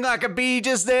sting like a bee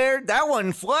just there? That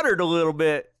one fluttered a little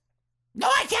bit. No,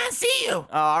 I can't see you.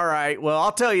 All right. Well,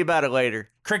 I'll tell you about it later.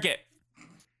 Cricket.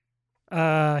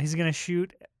 He's gonna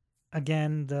shoot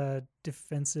again the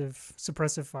defensive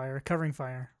suppressive fire, covering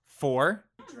fire. 4.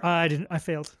 I didn't. I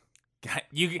failed.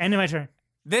 You. End of my turn.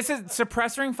 This is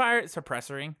suppressing fire.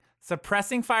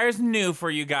 Suppressing fire is new for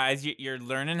you guys. You're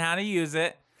learning how to use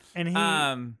it.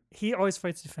 And he always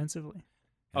fights defensively,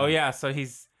 Oh yeah. So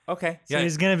he's okay. so Yeah.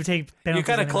 he's gonna take you penalties.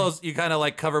 kind of anyway. close. You kind of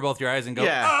like cover both your eyes and go,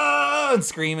 Yeah. ah, and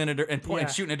scream in and point Yeah.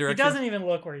 and shoot in a He direction. doesn't even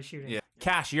look where he's shooting. Yeah.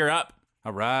 Cash, you're up.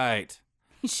 All right.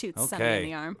 He shoots Sunny Okay. in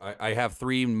the arm. I have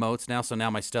 3 motes now, so now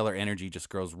my stellar energy just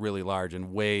grows really large,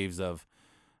 and waves of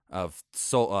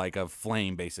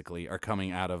flame basically are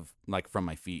coming out of like from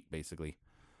my feet basically.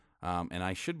 And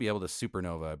I should be able to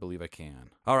supernova. I believe I can.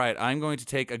 All right, I'm going to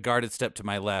take a guarded step to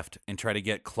my left and try to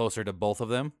get closer to both of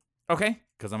them Okay.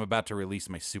 because I'm about to release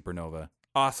my supernova.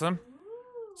 Awesome.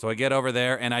 So I get over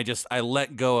there and I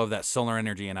let go of that solar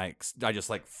energy and I just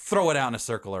like throw it out in a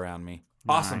circle around me.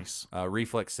 Awesome. Nice.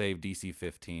 Reflex save DC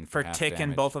 15 For half Tick and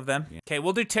damage. both of them. Yeah. Okay,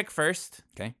 we'll do Tick first.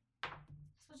 Okay,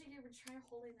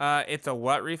 It's a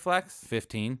what reflex?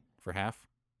 15 for half.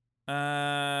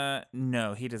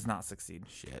 No, he does not succeed.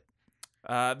 Shit,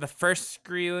 The first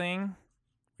Screeling.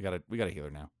 we got a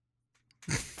healer now.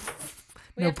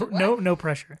 No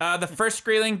pressure. The first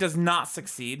Screeling does not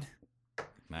succeed,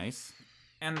 Nice.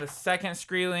 and the second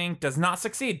Screeling does not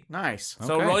succeed. Nice.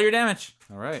 So Okay. roll your damage.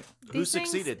 All right. Who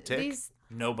succeeded, Tick?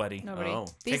 Nobody. Nobody. Oh.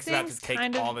 These Tick's about to things take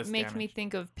kind all of this make me damage.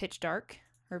 think of pitch dark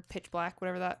or pitch black,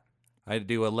 whatever that. I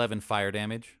do 11 fire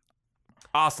damage.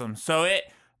 Awesome. So it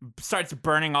starts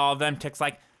burning all of them. Tick's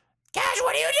like, Cash,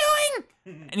 what are you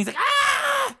doing? And he's like,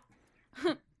 ah!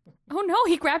 Oh no,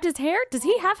 he grabbed his hair. Does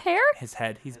he have hair? His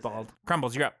head. He's bald.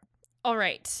 Crumbles, you're up. All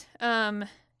right.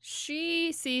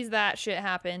 She sees that shit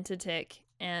happen to Tick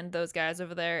and those guys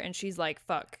over there, and she's like,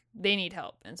 fuck, they need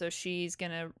help. And so she's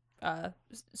gonna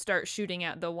start shooting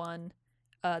at the one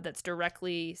that's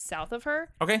directly south of her.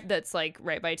 Okay. That's like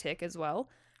right by Tick as well.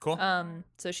 Cool.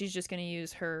 So she's just gonna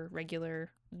use her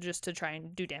regular just to try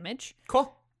and do damage.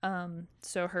 Cool.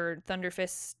 So her Sonic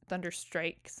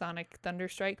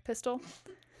Thunderstrike pistol.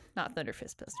 Not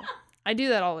Thunderfist pistol. I do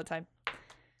that all the time.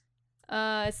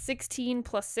 16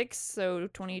 plus 6, so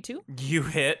 22. You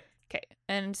hit. Okay,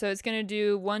 and so it's gonna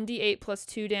do 1d8 plus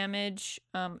 2 damage.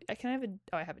 I have a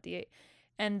d8,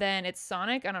 and then it's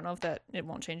Sonic. I don't know if it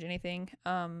won't change anything.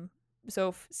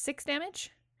 So 6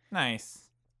 damage. Nice.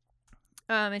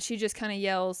 And she just kind of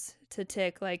yells to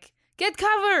Tick like, "Get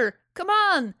cover! Come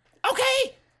on!"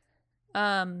 Okay.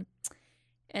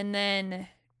 And then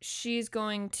she's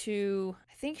going to,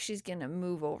 I think she's gonna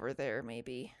move over there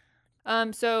maybe.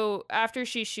 So after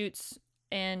she shoots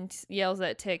and yells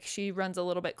at Tick, she runs a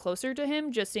little bit closer to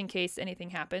him just in case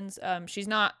anything happens. She's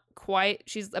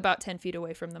about 10 feet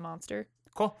away from the monster.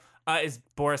 Cool. Is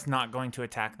Boris not going to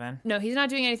attack then? No, he's not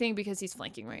doing anything because he's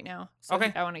flanking right now. So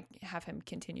Okay. I want to have him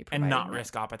continue And providing not that.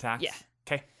 risk op attacks? Yeah.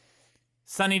 Okay.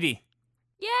 Sunny D.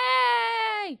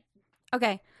 Yay!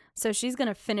 Okay, so she's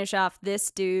gonna finish off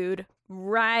this dude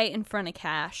right in front of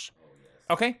Cash.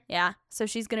 Okay. Yeah, so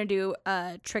she's gonna do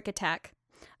a trick attack.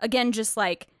 Again, just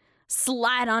like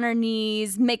slide on her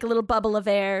knees, make a little bubble of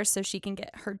air so she can get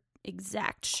her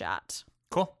exact shot.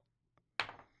 Cool.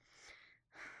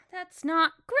 That's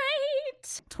not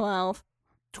great. 12.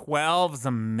 12's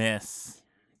a miss.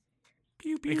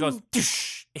 Pew, pew. It goes,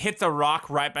 "Tsh," hits a rock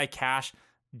right by Cash.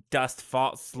 Dust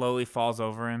slowly falls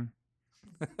over him.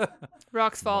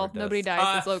 Rocks fall. dust. Nobody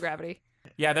dies. It's low gravity.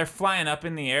 Yeah, they're flying up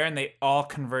in the air and they all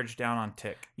converge down on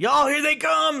Tick. Y'all, here they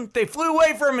come. They flew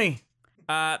away from me.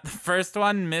 The first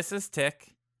one misses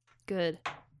Tick. Good.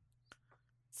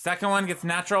 Second one gets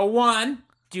natural 1.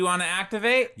 Do you want to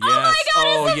activate? Yes. Oh my god,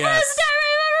 oh it's the yes. first time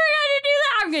I've ever had to do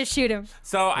that. I'm I'm gonna shoot him.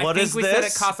 So I What think is we said it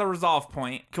this? costs a resolve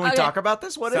point. Can we Okay. talk about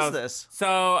this? What is So- this?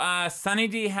 So Sunny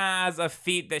D has a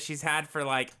feat that she's had for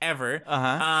like ever.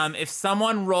 Uh-huh. If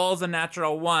someone rolls a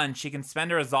natural 1, she can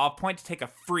spend a resolve point to take a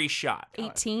free shot.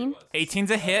 18.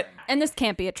 18's a hit. And this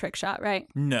can't be a trick shot, right?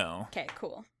 No. Okay,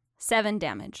 cool. 7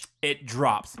 damage. It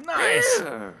drops. Nice.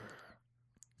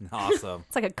 Awesome.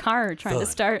 It's like a car trying to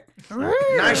start.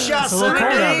 Nice shot, It's a little Sunny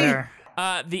cold out D.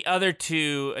 there. The other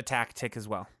 2 attack Tick as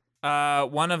well.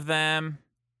 One of them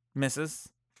misses.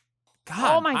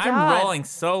 God, Oh my I'm God. rolling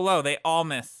so low. They all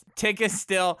miss. Tick is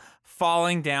still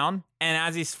falling down, and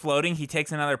as he's floating, he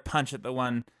takes another punch at the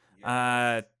one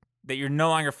that you're no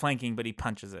longer flanking, but he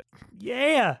punches it.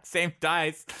 Yeah. Same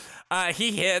dice.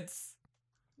 He hits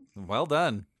Well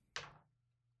done.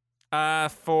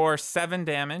 for 7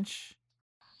 damage.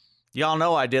 Y'all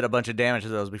know I did a bunch of damage to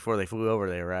those before they flew over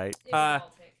there, right?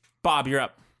 Bob, you're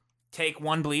up. Take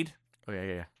 1 bleed.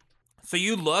 Okay, yeah. So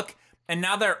you look, and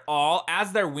now they're all,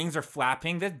 as their wings are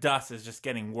flapping, the dust is just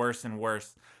getting worse and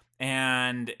worse.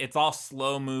 And it's all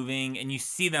slow moving, and you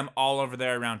see them all over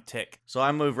there around Tick. So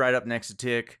I move right up next to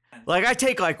Tick. Like I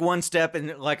take like one step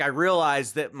and like I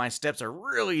realize that my steps are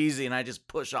really easy and I just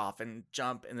push off and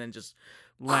jump and then just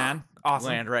Land. Awesome.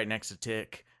 land right next to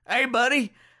Tick. Hey,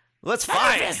 buddy, let's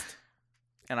fight.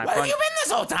 And I punch. been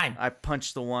this whole time? I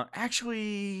punch the one.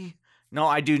 Actually, no,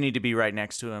 I do need to be right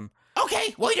next to him,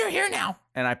 Okay, well, you're here now.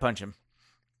 and I punch him.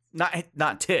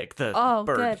 Not Tick, the Oh,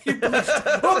 bird. good.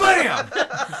 Oh,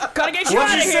 bam! Gotta get you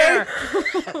What'd out of you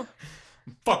here.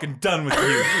 I'm fucking done with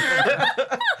you.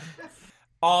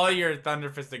 All your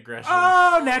Thunderfist aggression.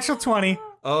 Oh, natural 20.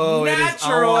 Oh, Natural. it is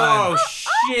on. Oh,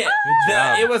 shit.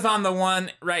 job. It was on the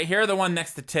one right here, the one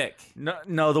next to Tick.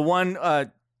 No, the one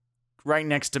right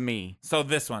next to me. So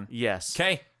this one. Yes.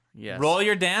 Okay. Yes. Roll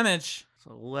your damage.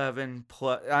 So 11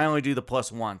 plus. I only do the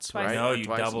plus once, Twice. right? No, Or you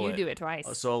twice? double You it. do it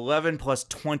twice. So 11 plus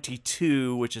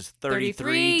 22, which is 33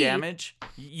 33. damage.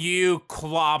 You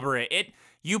clobber it.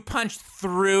 You punch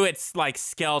through its like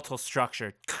skeletal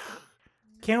structure.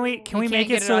 Can we can't make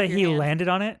get it it so off that your he hand. landed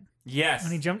on it Yes.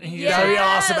 when he jumped? And he Yeah. That'd be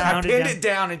Yes! awesome. I Pounded pinned down. it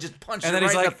down and just punched And it then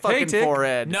he's right in like, the "Hey, fucking Tick."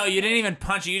 forehead. No, you didn't even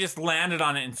punch it. You just landed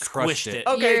on it and Crushed squished it. it.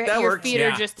 Okay, your, that your works. feet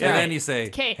Yeah. are just And right. then you say,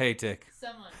 'Kay. "Hey, Tick."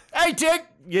 Someone. Hey, Tick,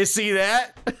 you see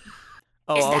that?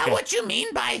 Oh, okay. what you mean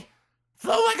by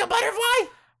flow like a butterfly?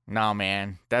 No,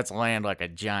 man, that's land like a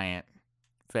giant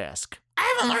Vesk.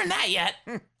 I haven't learned that yet.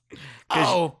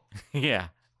 'Cause- Yeah,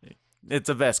 it's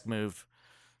a Vesk move.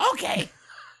 Okay.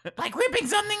 Like ripping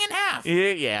something in half.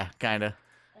 Yeah, kind of.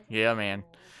 Yeah, man.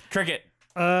 Cricket.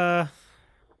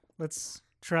 Let's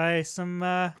try some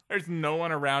There's no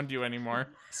one around you anymore.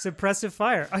 suppressive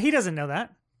fire. Oh, he doesn't know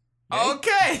that.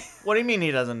 Okay. What do you mean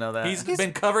he doesn't know that? He's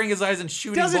been covering his eyes and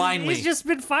shooting blindly. He's just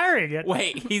been firing it.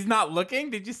 Wait, he's not looking?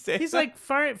 Did you say He's that? like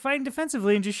fighting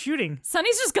defensively and just shooting.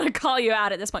 Sonny's just gonna call you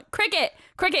out at this point. Cricket,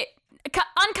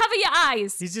 uncover your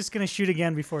eyes. He's just gonna shoot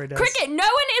again before he does. Cricket, no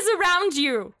one is around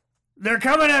you. They're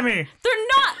coming at me. They're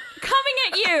not coming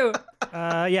at you.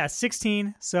 Yeah,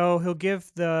 16. So he'll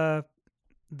give the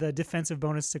defensive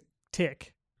bonus to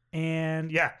Tick,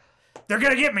 and yeah, they're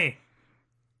gonna get me.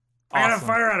 I gotta Awesome.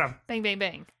 fire at him. Bang, bang,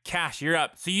 bang. Cash, you're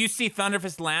up. So you see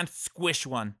Thunderfist land, squish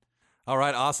one. All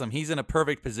right, awesome. He's in a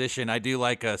perfect position. I do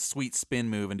like a sweet spin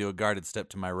move and do a guarded step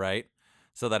to my right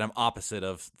so that I'm opposite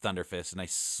of Thunderfist, and I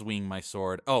swing my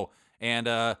sword. Oh, and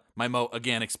my moat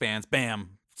again expands.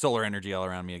 Bam. Solar energy all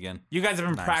around me again. You guys have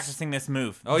been Nice. practicing this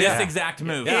move. Oh, this yeah. exact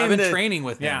move. Yeah, I've been the- training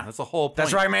with him. Yeah. That's the whole point.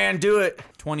 That's right, man. Do it.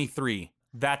 23.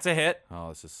 That's a hit. Oh,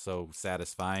 this is so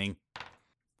satisfying.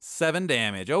 7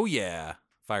 damage. Oh, yeah.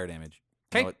 Fire damage.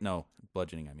 'Kay. No,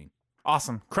 bludgeoning, I mean.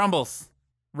 Awesome. Crumbles.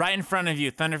 Right in front of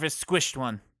you. Thunderfist squished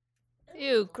one.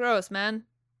 Ew, gross, man.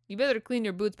 You better clean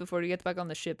your boots before you get back on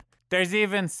the ship. There's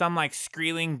even some like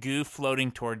squealing goo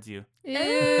floating towards you. Ew.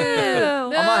 I'm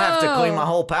I'm gonna have to clean my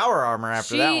whole power armor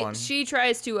after that one. She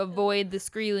tries to avoid the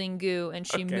screeling goo and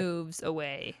she Okay. moves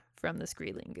away from the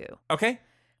screeling goo. Okay.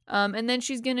 And then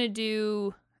she's gonna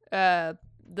do the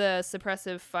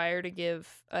suppressive fire to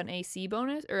give an AC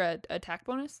bonus or a attack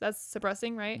bonus. That's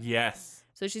suppressing, right? Yes.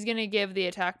 So she's gonna give the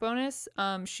attack bonus.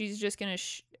 She's just gonna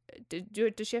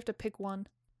does she have to pick one?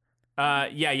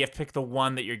 Yeah, you have to pick the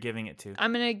one that you're giving it to.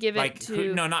 I'm gonna give Like it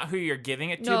to no, not who you're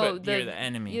giving it to, No, but you're the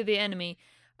enemy. You're the enemy.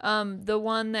 The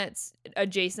one that's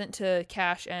adjacent to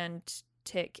Cash and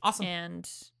Tick Awesome. and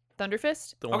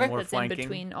Thunderfist. The one Okay. we're That's flanking. in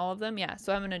between all of them. Yeah,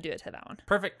 so I'm gonna do it to that one.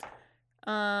 Perfect.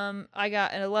 I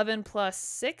got an 11 plus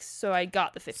 6, so I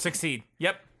got the 15. Succeed.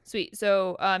 Yep. Sweet.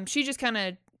 So she just kind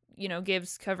of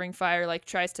gives covering fire, like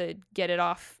tries to get it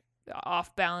off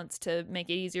balance to make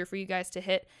it easier for you guys to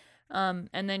hit. And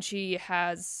then she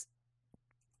has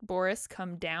Boris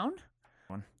come down.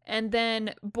 One. And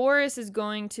then Boris is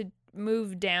going to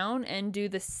move down and do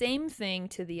the same thing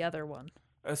to the other one.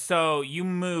 So you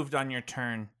moved on your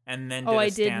turn and then did I a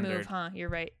did standard. move, huh? You're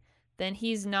right. Then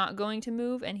he's not going to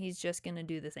move, and he's just going to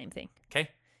do the same thing Okay.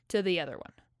 to the other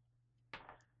one.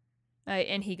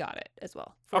 And he got it as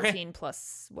well. Okay. 14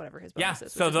 plus whatever his Yeah, bonus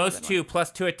is. so which is more those than two one.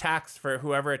 plus 2 attacks for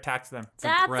whoever attacks them.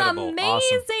 That's Incredible. amazing.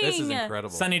 Awesome. This is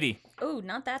incredible. Sunny D. Oh,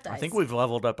 not that dice. I think we've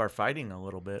leveled up our fighting a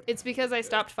little bit. It's because I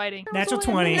stopped fighting. Natural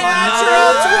 20. What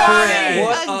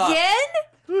up? Again?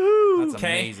 That's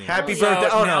Okay. amazing. Happy So birthday.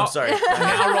 Oh, now- no, sorry.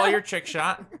 Now roll your trick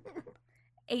shot.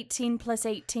 18 plus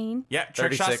 18. Yeah,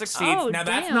 trick shot 36. succeeds. Oh, now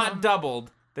that's damn. not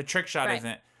doubled. The trick shot Right.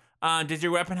 isn't. Does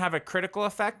your weapon have a critical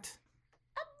effect?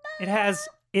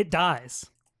 It dies.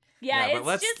 Yeah, Yeah, it's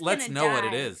but just let's gonna know what die.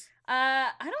 it is.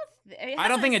 I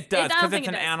don't think it does because it's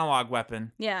an analog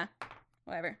weapon. Yeah,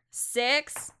 whatever.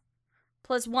 6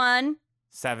 plus 1,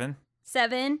 7.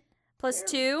 7 plus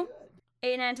 2,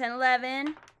 8, 9, 10,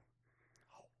 11,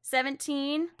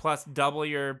 17 Plus double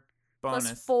your bonus.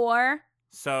 plus 4.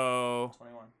 So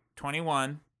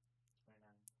 21.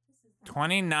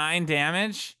 29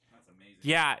 damage. That's amazing.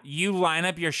 Yeah, you line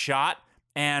up your shot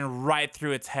and right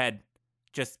through its head.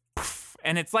 Just poof,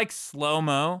 and it's like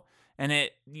slow-mo and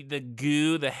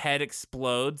the head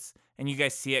explodes and you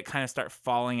guys see it kind of start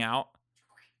falling out.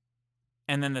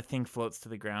 And then the thing floats to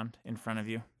the ground in front of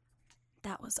you.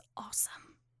 That was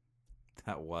awesome.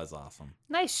 That was awesome.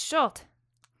 Nice shot.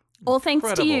 All thanks to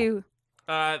Incredible. you.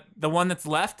 The one that's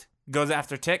left goes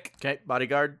after Tick. Okay,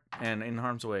 bodyguard and in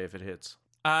harm's way if it hits.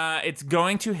 It's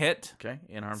going to hit. Okay,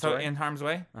 in harm's So way. in harm's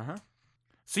way. Uh-huh.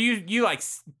 So you like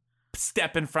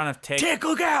step in front of Tick. Tick,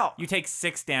 look out! You take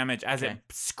 6 damage as it Okay.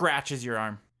 scratches your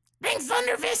arm. Thanks,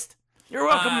 Thunderfist. You're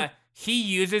welcome. He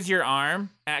uses your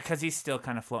arm because he's still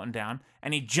kind of floating down,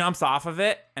 and he jumps off of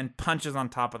it and punches on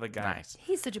top of the guy. Nice.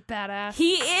 He's such a badass.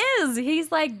 He is.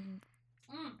 He's like,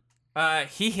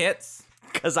 He hits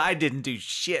Because I didn't do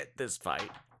shit this fight.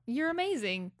 You're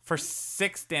amazing. for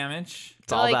 6 damage.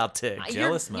 It's all Like, about Tick.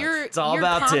 Jealous much? It's all you're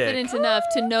about Tick. confident enough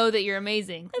to know that you're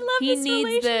amazing. I love he this needs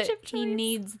relationship He choice.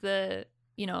 needs the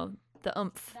the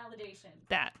oomph. validation.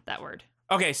 That word.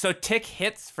 Okay, so Tick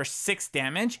hits for 6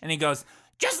 damage, and he goes,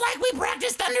 just like we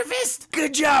practiced Thunderfist.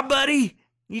 Good job, buddy.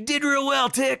 You did real well,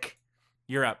 Tick.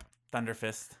 You're up,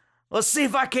 Thunderfist. Let's see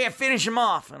if I can't finish him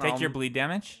off. And Take I'll- your bleed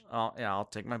damage. I'll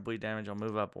take my bleed damage. I'll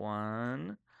move up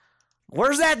 1.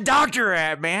 Where's that doctor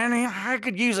at, man? I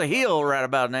could use a heal right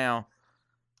about now.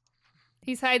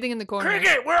 He's hiding in the corner.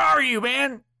 Cricket, where are you,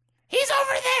 man? He's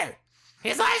over there.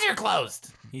 His eyes are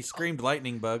closed. He screamed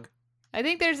lightning bug. I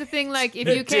think there's a thing like if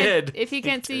It you can't did. if he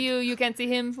can't see you, you can't see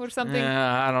him or something.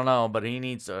 I don't know, but he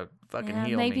needs to fucking Yeah,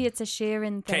 heal maybe me. it's a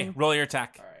Sharon Okay, thing. roll your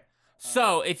attack. All right.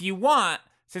 So if you want,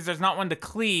 since there's not one to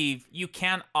cleave, you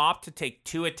can opt to take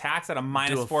 2 attacks at a Do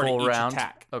minus a 4 to full each round.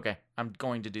 attack. Okay, I'm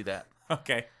going to do that.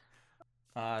 Okay.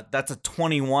 That's a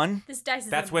 21. This dice is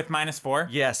That's with minus 4.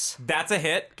 Yes. That's a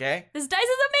hit. Okay. This dice is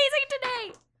amazing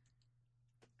today.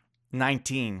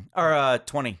 19 or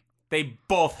 20. They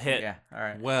both hit. Yeah. All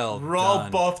right. Well Roll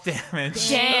done. both damage.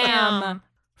 Damn.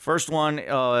 First one,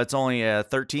 it's only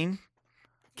 13.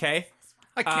 Okay.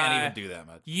 I can't Uh, even do that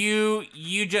much.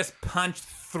 You just punch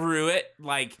through it,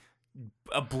 like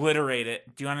obliterate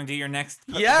it. Do you want to do your next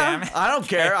Yeah, damage? I don't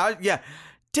care. Yeah.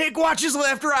 Tick watches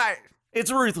left, right. It's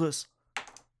ruthless.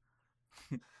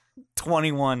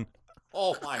 21.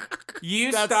 Oh my.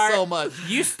 You That's start so much.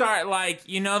 You start like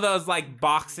those like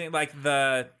boxing like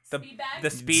the Speed bag? the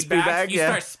speed Speed bags. bag, You yeah.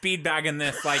 start speed bagging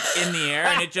this like in the air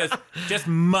and it just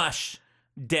mush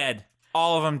dead.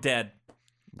 All of them dead.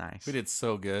 Nice. We did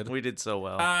so good. We did so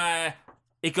well.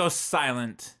 It goes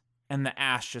silent and the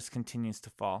ash just continues to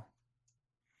fall.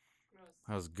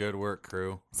 That was good work,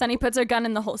 crew. Sunny puts her gun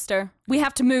in the holster. We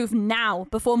have to move now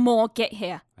before more get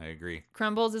here. I agree.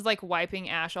 Crumbles is like wiping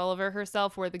ash all over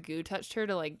herself where the goo touched her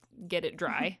to like get it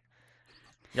dry.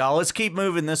 Y'all, let's keep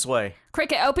moving this way.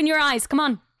 Cricket, open your eyes. Come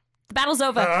on. The battle's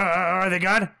over. Are they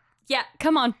gone? Yeah,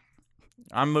 come on.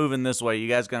 I'm moving this way. You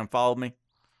guys gonna follow me?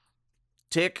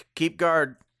 Tick, keep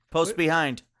guard. Post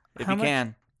behind if How you much-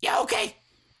 can. Yeah, okay.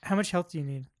 How much health do you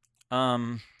need?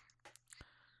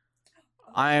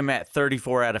 I am at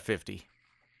 34 out of 50.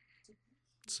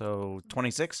 So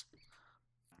 26?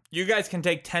 You guys can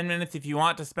take 10 minutes if you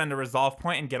want to spend a resolve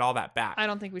point and get all that back. I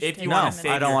don't think we should If take you No, 10 wanna minutes.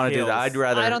 save I don't your want to do that. heals. I'd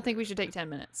rather. I don't think we should take 10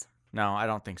 minutes. No, I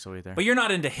don't think so either. But you're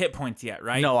not into hit points yet,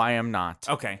 right? No, I am not.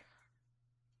 Okay.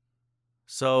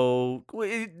 So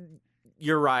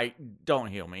you're right. Don't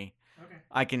heal me. Okay.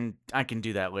 I can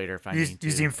do that later if I You, need to.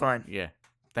 you seem fun. Yeah.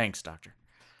 Thanks, doctor.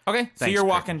 Okay, so Thanks, you're Craig.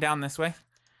 walking down this way.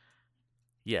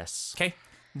 Yes. Okay.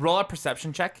 Roll a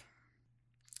perception check.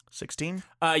 16.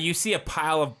 You see a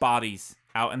pile of bodies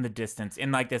out in the distance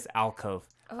in like this alcove.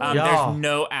 Y'all. There's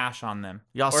no ash on them.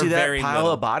 Y'all or see that very pile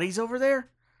little. of bodies over there?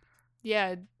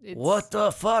 Yeah. It's, What the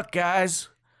fuck, guys?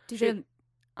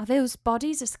 Are those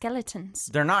bodies or skeletons?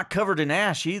 They're not covered in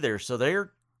ash either, so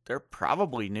they're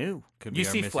probably new. Could You be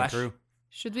our see missing flesh? crew.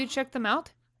 Should we check them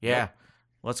out? Yeah.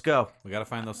 Let's go. We gotta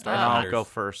find those And I'll starfighters. go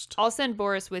first. I'll send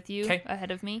Boris with you 'Kay.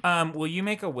 ahead of me. Will you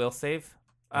make a will save?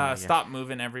 Yeah. Stop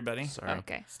moving, everybody. Sorry.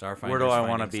 Okay. Starfinders. Where do I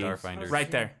wanna finding be? Starfinders.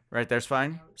 Right there. Right there's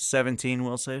fine. 17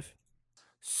 will save.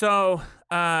 So,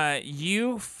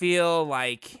 you feel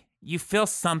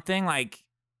something like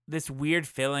this weird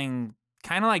feeling,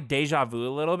 kind of like deja vu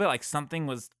a little bit, like something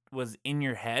was in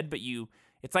your head, but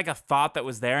it's like a thought that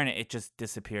was there and it just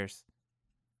disappears.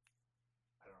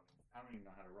 I don't even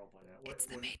know how to roleplay that. It's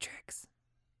the Matrix.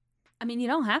 I mean, you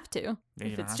don't have to. Yeah,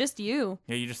 you If don't it's have- just you.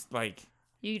 Yeah, you just like,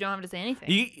 You don't have to say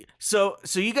anything. So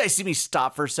you guys see me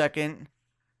stop for a second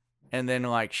and then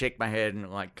like shake my head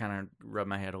and like kind of rub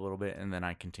my head a little bit and then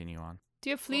I continue on. Do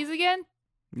you have fleas again?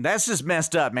 That's just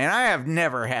messed up, man. I have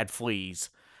never had fleas.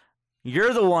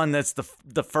 You're the one that's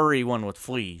the furry one with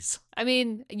fleas. I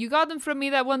mean, you got them from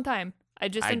me that one time. I'm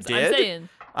did? saying.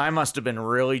 I must have been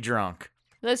really drunk.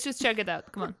 Let's just check it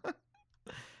out. Come on.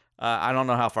 I don't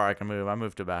know how far I can move. I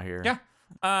moved about here. yeah.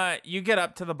 You get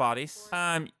up to the bodies.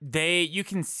 You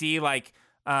can see like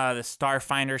the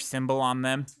Starfinder symbol on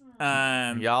them.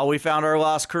 Y'all, we found our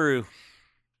lost crew.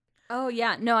 Oh,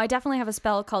 yeah. No, I definitely have a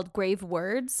spell called Grave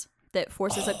Words that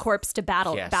forces a corpse to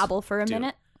yes. babble for a Do it.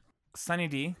 minute. Sunny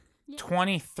D,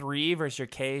 23 versus your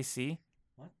KAC.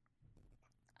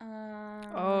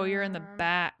 Oh, you're in the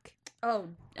back. Oh,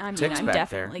 I mean, Tick's I'm back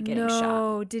definitely getting shot.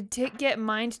 No, did Tick get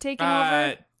mind taken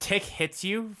over? Tick hits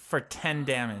you for 10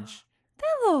 damage.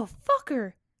 That little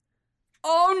fucker.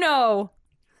 Oh, no.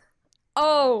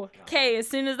 Oh, okay. As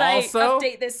soon as I Also-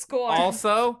 update this score.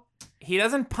 Also, he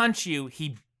doesn't punch you,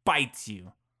 he bites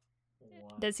you.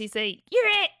 Does he say, "You're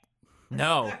it"?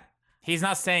 No, he's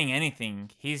not saying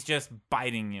anything. He's just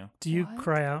biting you. Do you What?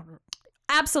 cry out?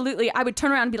 Absolutely. I would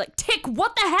turn around and be like, Tick,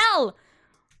 what the hell?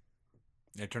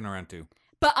 Yeah, turn around too.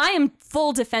 But I am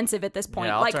full defensive at this point.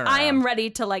 Yeah, I'll like, turn I am around. ready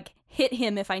to, like, hit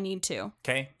him if I need to.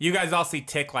 Okay? You guys all see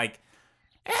Tick like,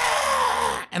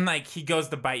 "Ah!" and like he goes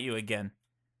to bite you again.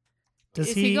 Does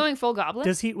Is he going full goblin?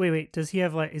 Does he wait? Does he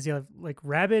have like? Is he have like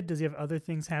rabid? Does he have other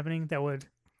things happening that would?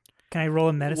 Can I roll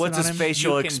a medicine What's on his him?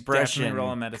 facial You can definitely expression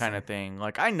roll a medicine. kind of thing?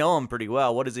 Like, I know him pretty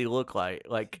well. What does he look like?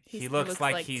 Like, He looks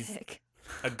like he's Tick.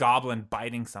 a goblin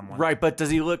biting someone. right, but does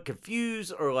he look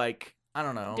confused or like, I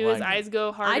don't know. Do like, his eyes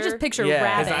go harder? I just picture Yeah.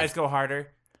 rabbit. His eyes go harder.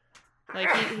 Like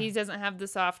he doesn't have the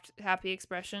soft, happy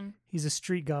expression. He's a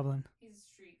street goblin He's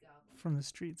a street goblin. from the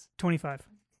streets. 25.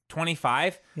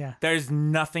 25? Yeah. There's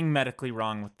nothing medically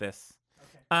wrong with this.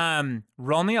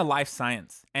 Roll me a life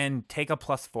science and take a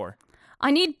 +4. I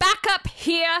need backup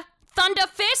here, Thunder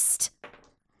Fist.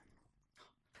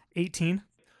 18.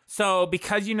 So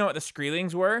because you know what the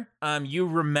Skreelings were, you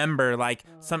remember like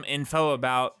some info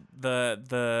about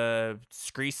the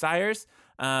Skree sires,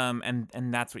 and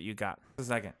that's what you got. A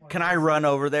second. Can I run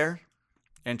over there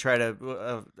and try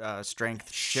to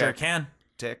strength Sure check can.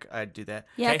 Tick? I'd do that.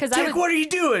 Yeah, Okay. because Tick, what are you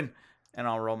doing? And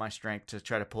I'll roll my strength to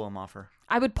try to pull him off her.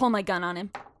 I would pull my gun on him.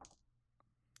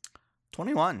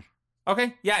 21.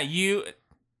 Okay. Yeah, you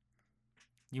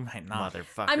might not.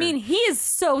 Motherfucker. I mean, he is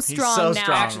so strong so now.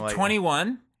 strong. Actually, like-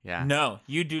 21. Yeah. No,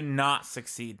 you do not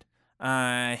succeed.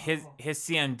 His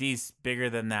CMD's bigger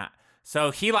than that.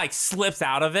 So he like slips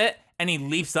out of it and he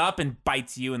leaps up and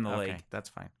bites you in the Okay, leg. that's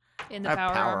fine. In I the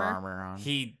have power, armor. on.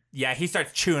 He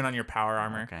starts chewing on your power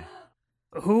armor. Okay.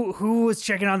 Who was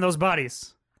checking on those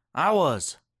bodies? I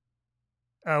was.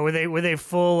 Were they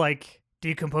full like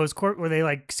decomposed corpse? Were they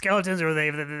like skeletons or were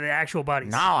they the actual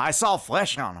bodies? No, I saw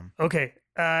flesh on him. Okay.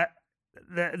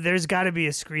 There's got to be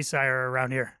a Skree sire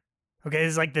around here. Okay,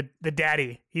 this is like the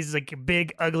daddy. He's like a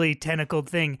big, ugly, tentacled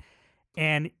thing,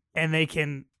 and they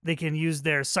can use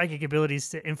their psychic abilities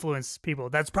to influence people.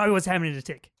 That's probably what's happening to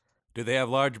Tick. Do they have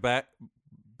large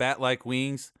bat-like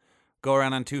wings, go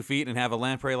around on 2 feet, and have a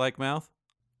lamprey-like mouth?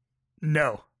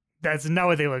 No, that's not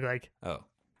what they look like. Oh.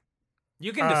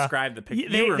 You can describe the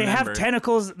picture. They have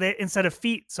tentacles instead of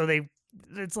feet, so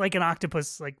it's like an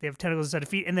octopus. Like they have tentacles instead of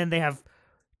feet, and then they have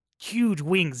huge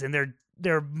wings, and they're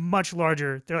much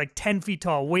larger. They're like 10 feet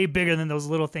tall, way bigger than those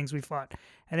little things we fought,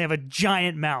 and they have a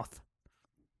giant mouth.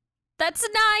 That's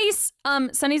nice.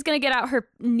 Sunny's gonna get out her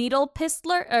needler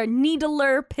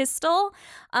pistol,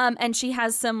 and she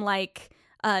has some like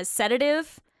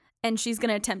sedative, and she's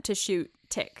gonna attempt to shoot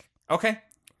Tick. Okay.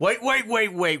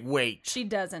 Wait. She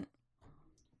doesn't.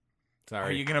 Sorry.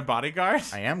 Are you gonna bodyguard?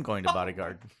 I am going to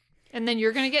bodyguard. And then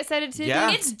you're gonna get sedated.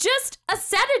 Yeah. It's just a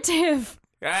sedative.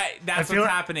 That's feel-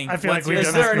 what's happening. I feel like What's we've your-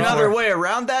 Is done there this another before. way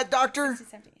around that, Doctor? He's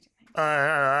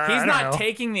I don't not know.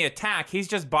 taking the attack. He's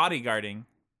just bodyguarding.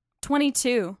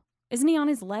 22. Isn't he on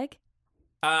his leg?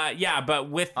 Yeah, but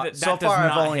with that So does far,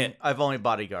 not hit. I've only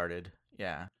bodyguarded.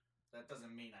 Yeah. That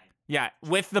doesn't mean Yeah,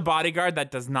 with the bodyguard,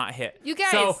 that does not hit. You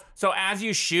guys. So as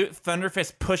you shoot,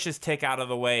 Thunderfist pushes Tick out of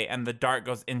the way, and the dart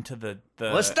goes into the.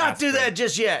 Let's not do asteroid. that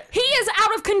just yet. He is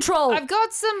out of control. I've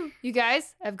got some. You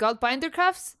guys, I've got binder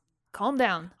cuffs. Calm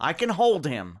down. I can hold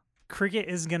him. Cricket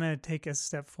is gonna take a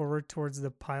step forward towards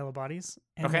the pile of bodies,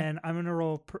 and Okay. then I'm gonna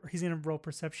roll. He's gonna roll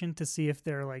perception to see if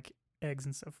there are like eggs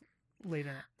and stuff laid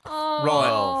in it. Oh, Roll it.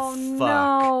 Oh, fuck.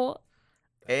 no.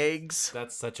 Eggs.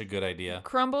 That's such a good idea.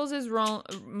 Crumbles is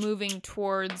moving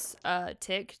towards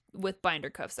Tick with binder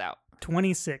cuffs out.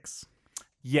 26.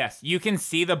 Yes, you can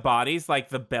see the bodies, like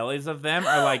the bellies of them,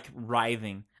 are like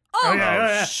writhing. Oh, yeah, Oh, yeah,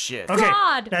 yeah. shit. Okay,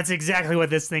 God. that's exactly what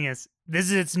this thing is. This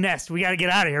is its nest. We gotta get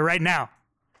out of here right now.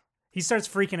 He starts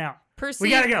freaking out.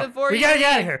 Perceive gotta go. before We you gotta leave.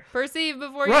 get outta here. Perceive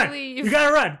before Run! you leave. You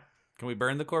gotta run. Can we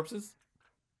burn the corpses?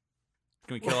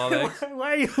 Can we kill all the eggs?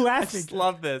 Why are you I laughing? just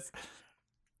love this.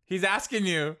 He's asking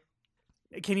you.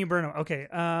 Can you burn them? Okay.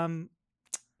 I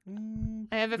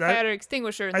have a That- fire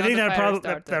extinguisher. I not think the that'd fire probably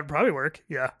starter. that'd probably work.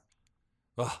 Yeah.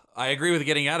 Ugh, I agree with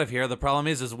getting out of here. The problem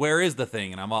is where is the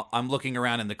thing? And I'm looking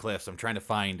around in the cliffs. I'm trying to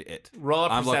find it. Roll a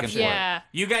I'm looking perception. for it. Yeah.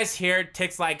 You guys hear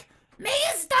Tick's like, make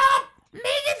it stop! Make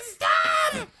it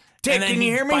stop! Tick, and then can he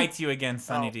you hear me? bites you again,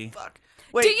 Sunny Oh, D. fuck.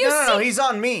 Wait, Do you no, see- he's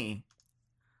on me.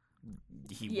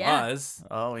 He Yeah. was.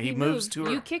 Oh, he moves moved. to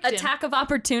her. You kicked him. Attack of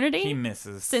opportunity? He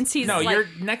misses. Since he's, No, like- you're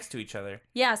next to each other.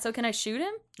 Yeah, so can I shoot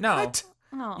him? No. What?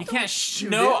 Oh. You can't shoot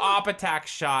no him. op attack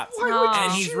shots. would you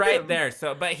And he's shoot right him? there.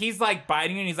 So but he's like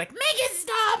biting you and he's like, make it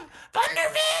stop!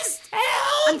 Thunderfist!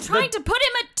 Help! I'm trying to put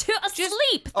him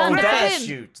asleep. Oh, Thunder. grab that him.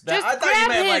 shoot. Just I thought you grab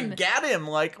meant him. like get him.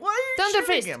 Like, why are you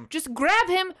shooting Thunderfist, him? just grab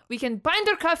him. We can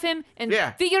binder cuff him and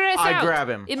Yeah, figure this I out. grab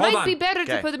him. It Hold might on. be better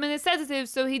to Okay. put him in a sedative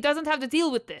so he doesn't have to deal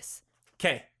with this.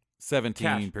 Okay.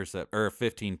 17 or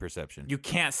 15 perception. You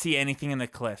can't see anything in the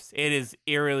cliffs. It is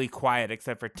eerily quiet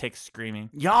except for Tick screaming.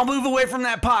 Y'all move away from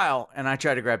that pile. And I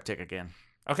try to grab Tick again.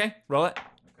 Okay, roll it.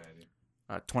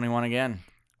 21 again.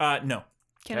 No.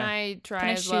 Can Okay. I try Can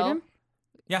I as shoot well? him?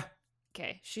 Yeah.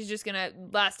 Okay, she's just gonna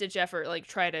last ditch effort, like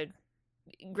try to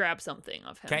grab something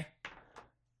of him. Okay.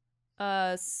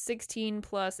 16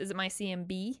 plus. Is it my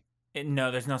CMB?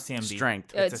 No, there's no CMB.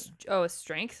 Strength. It's It's a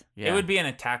strength. Yeah. It would be an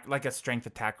attack, like a strength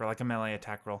attack roll, like a melee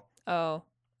attack roll. Oh,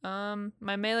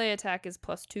 my melee attack is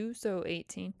 +2, so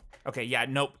 18. Okay, yeah,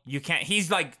 nope. You can't.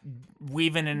 He's like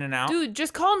weaving in and out. Dude,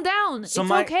 just calm down. So it's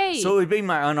my, okay. So it would be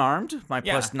my unarmed, my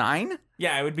Yeah. +9.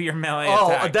 Yeah, it would be your melee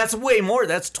Oh, attack. that's way more.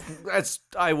 That's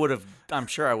I would have. I'm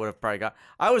sure I would have probably got.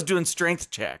 I was doing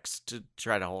strength checks to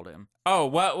try to hold him. Oh,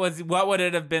 what would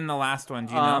it have been the last one?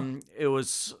 Do you know? It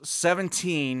was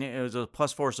 17. It was a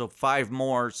 +4, so 5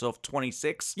 more, so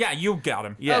 26. Yeah, you got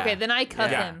him. Yeah. Okay, then I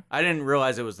cuff Yeah. him. I didn't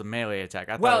realize it was the melee attack.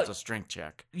 I thought Well- it was a strength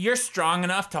check. You're strong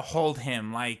enough to hold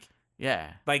him. Like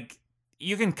Yeah.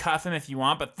 you can cuff him if you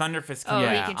want, but Thunderfist can. Oh,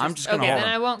 Yeah, he can just, I'm just gonna okay, hold then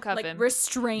him. I won't cuff Like him.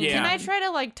 restrain Yeah. Can I him. try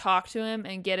to like talk to him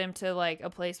and get him to like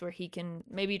a place where he can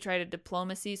maybe try to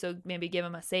diplomacy? So maybe give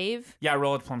him a save. Yeah,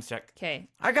 roll a diplomacy check. Okay,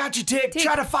 I got you, Tick. Tick.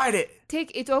 Try to fight it.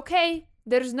 Tick, it's okay.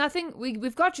 There's nothing.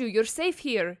 We've got you. You're safe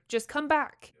here. Just come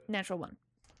back. Natural 1.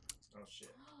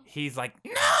 He's like,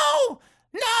 no,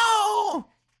 no.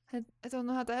 I don't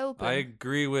know how to help him. I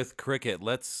agree with Cricket.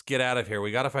 Let's get out of here.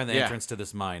 We got to find the Yeah. entrance to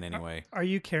this mine anyway. Are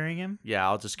you carrying him? Yeah,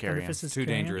 I'll just carry him. Thunderfist is Too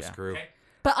carrying him? dangerous, Yeah. crew. Okay.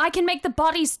 But I can make the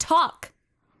bodies talk.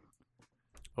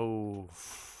 Oh.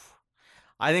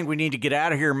 I think we need to get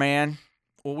out of here, man.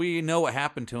 Well, we know what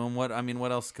happened to him. What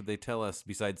else could they tell us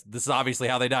besides this is obviously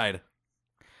how they died?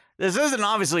 This isn't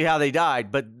obviously how they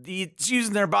died, but it's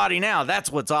using their body now.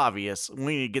 That's what's obvious.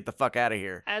 We need to get the fuck out of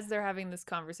here. As they're having this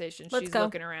conversation, Let's she's go.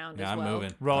 looking around Yeah, as I'm well.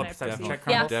 moving. Roll a Can I perception proceed? check.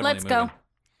 Yeah, Crumble. let's go.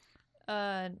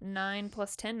 moving. 9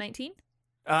 plus 10, 19.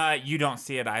 You don't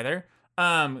see it either.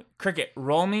 Cricket,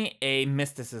 roll me a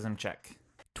mysticism check.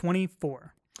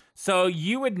 24. So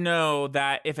you would know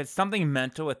that if it's something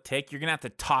mental with Tick, you're gonna have to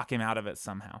talk him out of it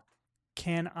somehow.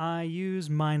 Can I use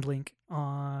Mind Link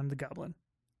on the goblin?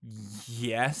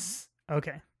 Yes.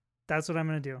 Okay. That's what I'm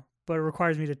going to do. But it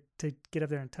requires me to get up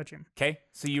there and touch him. Okay.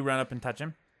 So you run up and touch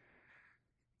him.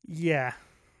 Yeah.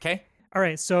 Okay. All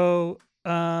right. So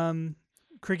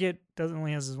Cricket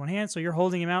only has his one hand, so you're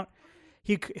holding him out.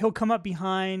 He'll come up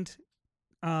behind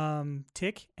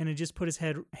Tick and it just put his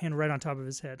hand right on top of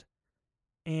his head.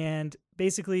 And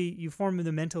basically you form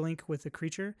the mental link with the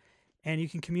creature and you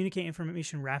can communicate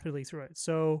information rapidly through it.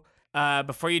 So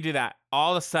Before you do that,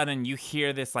 all of a sudden you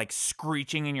hear this like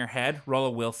screeching in your head. Roll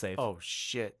a will save. Oh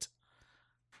shit.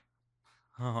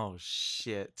 Oh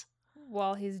shit.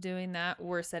 While he's doing that,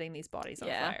 we're setting these bodies on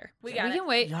fire. We We got it. can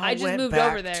wait. Y'all I just went moved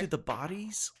back over there to the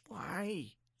bodies?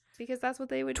 Why? because that's what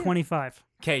they would do. 25.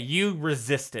 Okay, you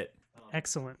resist it.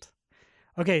 Excellent.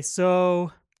 Okay,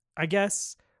 so I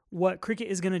guess what Cricket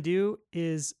is going to do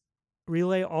is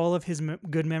relay all of his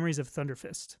good memories of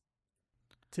Thunderfist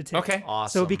to Tick. Okay.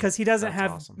 Awesome. So because he doesn't That's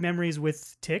have awesome. memories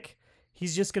with Tick,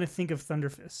 he's just going to think of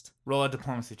Thunderfist. Roll a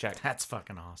diplomacy check. That's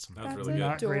fucking awesome. That's That's really good.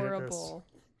 Not great at this. adorable.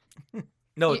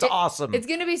 No, it's It- awesome. It's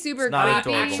gonna be super It's not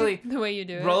creepy. adorable. Actually, the way you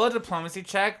do it. Roll a diplomacy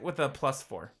check with a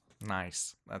 +4.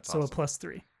 Nice. That's So awesome. a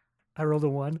 +3. I rolled a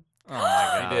 1. Oh my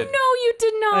god. did. No, you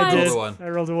did not. I did. rolled a 1. I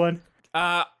rolled a 1.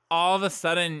 All of a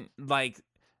sudden, like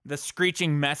the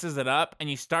screeching messes it up, and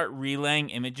you start relaying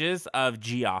images of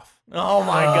Geoff. Oh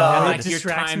my Oh, god. it Like your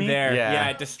distracts time me? there. Yeah. Yeah,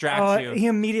 it distracts He you.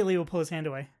 immediately will pull his hand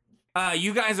away.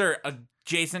 You guys are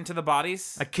adjacent to the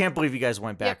bodies. I can't believe you guys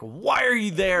went back. Why are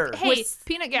you there? Hey,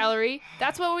 peanut gallery.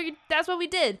 That's what we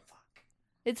did.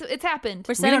 It's happened.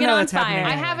 We're setting don't it know on that's happening fire.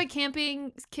 I anyway. have a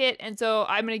camping kit, and so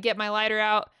I'm gonna get my lighter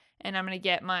out, and I'm gonna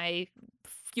get my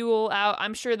fuel out.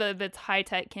 I'm sure that it's high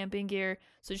tech camping gear,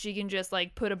 so she can just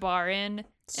like put a bar in.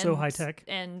 So and high-tech.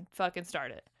 and fucking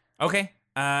start it. Okay.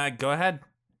 Go ahead.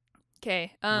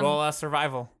 Okay. Roll a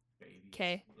survival.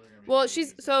 Okay. Well,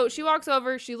 she walks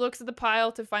over. She looks at the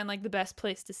pile to find like the best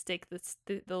place to stick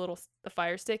the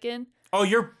fire stick in. Oh,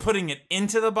 you're putting it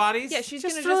into the bodies? Yeah, she's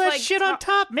Just gonna throw just that like shit on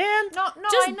top, man. No, I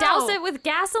Just know. douse it with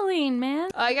gasoline, man.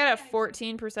 I got a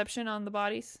 14 perception on the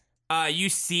bodies. You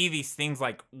see these things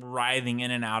like writhing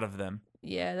in and out of them.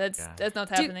 Yeah, that's not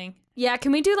Do- happening. Yeah,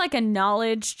 can we do like a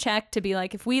knowledge check to be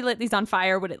like, if we lit these on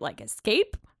fire, would it like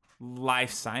escape?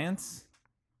 Life science?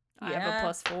 I have a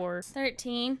 +4.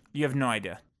 13. You have no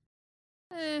idea.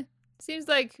 Seems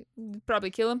like probably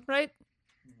kill him, right?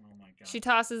 She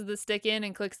tosses the stick in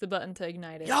and clicks the button to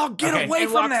ignite it. Y'all get Okay. away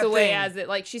and from walks that away thing. as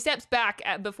it she steps back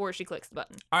before she clicks the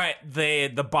button. All right,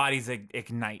 the bodies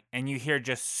ignite, and you hear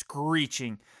just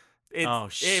screeching. Oh, In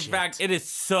shit. fact, it is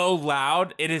so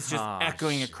loud, it is just Oh,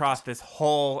 echoing shit. across this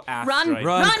whole Run, asteroid.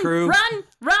 Run, crew. run,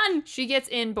 run. She gets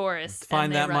in Boris. Find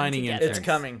and they that run mining together. It's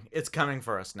coming. It's coming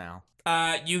for us now.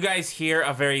 You guys hear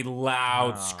a very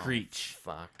loud Oh, screech.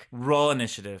 Fuck. Roll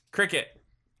initiative. Cricket,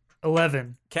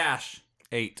 11. Cash,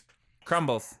 8.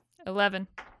 Crumbles, 11.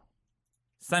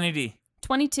 Sunny D.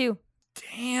 22.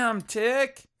 Damn,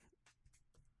 Tick.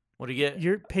 What do you get?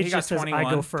 Your page got just says I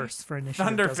 21. go first for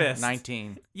initiative. doesn't it? Thunderfist.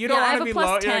 19. You don't Yeah, I want have to a be plus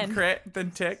lower 10. crit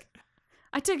than Tick.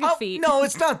 I took a feat. No,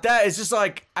 it's not that. It's just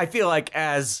like I feel like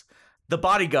as the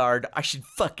bodyguard, I should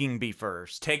fucking be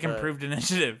first. Take But improved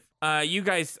initiative. You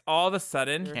guys all of a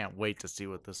sudden, Can't wait to see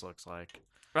what this looks like.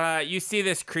 you see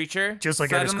this creature Just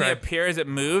like I suddenly described. appear as it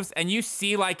moves, and you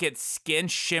see like its skin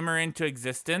shimmer into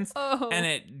existence, Oh. and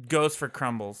it goes for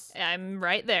Crumbles. I'm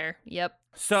right there. Yep.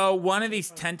 So one of these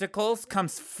tentacles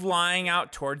comes flying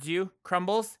out towards you,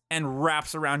 Crumbles, and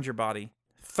wraps around your body.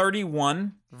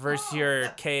 31 versus your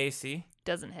KAC.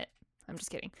 Doesn't hit. I'm just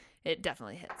kidding. It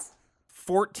definitely hits.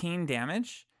 14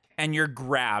 damage, and you're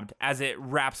grabbed as it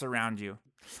wraps around you.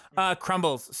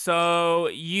 Crumbles, so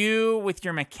you, with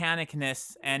your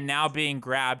mechanicness and now being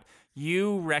grabbed,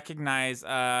 you recognize,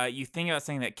 you think about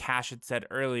something that Cash had said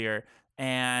earlier,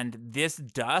 and this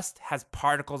dust has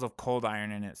particles of cold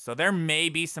iron in it. So there may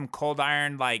be some cold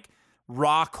iron, like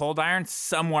raw cold iron,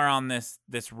 somewhere on this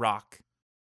rock.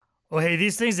 Oh, hey,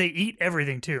 these things, they eat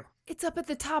everything too. It's up at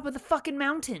the top of the fucking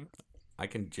mountain. I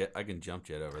can jump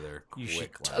jet over there You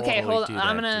should quick. Okay, hold on. do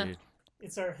I'm that, gonna- dude.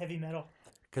 It's our heavy metal.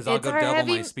 Because I'll It's go our double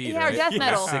heavy, my speed, yeah, right? our death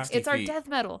metal. 60 It's our feet. death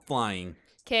metal. Flying.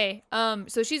 Okay,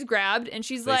 so she's grabbed and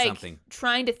she's Say like something.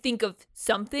 trying to think of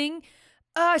something.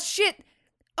 Shit.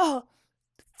 Oh,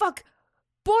 fuck.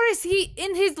 Boris, he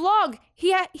in his log,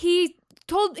 he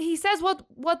says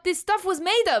what this stuff was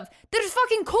made of. There's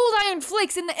fucking cold iron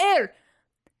flakes in the air.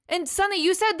 And Sunny,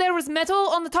 you said there was metal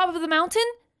on the top of the mountain?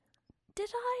 Did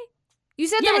I? You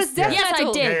said there was death yes, metal.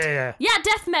 I did. Yeah. Yeah,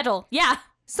 death metal. Yeah.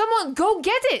 Someone go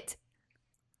get it.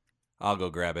 I'll go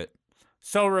grab it.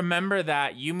 So remember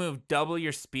that you move double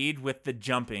your speed with the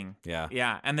jumping. Yeah.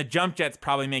 Yeah, and the jump jets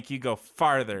probably make you go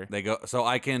farther They go. So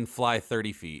I can fly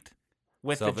 30 feet.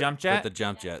 with So the if it- jump jet. With the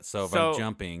jump jet. So if So- I'm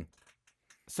jumping,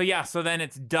 So yeah, so then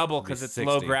it's double It'll be because it's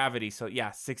low 60. gravity. So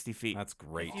yeah, 60 feet. that's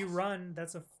great. If you run,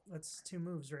 that's 2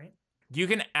 moves, right? You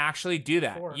can actually do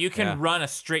that. 4. You can Yeah. run a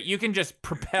straight. You can just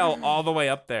propel all the way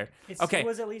up there. Okay. It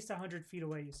was at least 100 feet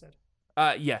away, you said.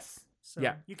 Yes. So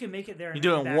Yeah. you can make it there. You're and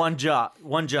doing back.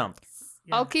 one jump.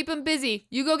 I'll keep him busy.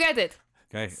 You go get it.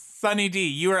 Okay. Sunny D,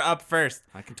 you are up first.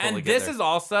 I can totally And get this there. is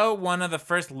also one of the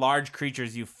first large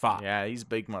creatures you fought. Yeah, he's a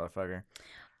big motherfucker.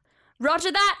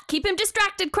 Roger that. Keep him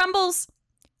distracted, Crumbles.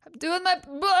 I'm doing my.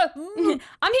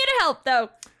 I'm here to help, though.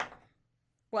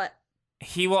 What?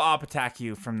 He will op attack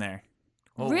you from there.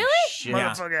 Holy Really? Shit.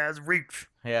 Yeah. Motherfucker has reach.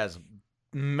 He has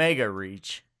mega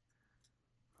reach.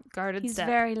 Guarded He's step.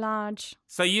 very large.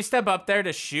 So you step up there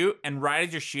to shoot, and right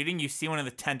as you're shooting, you see one of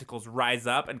the tentacles rise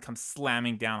up and come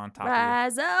slamming down on top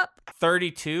Rise up. of you.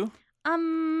 32,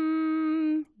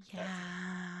 Yeah.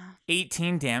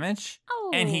 18 damage,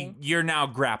 Oh. and you're now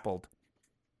grappled.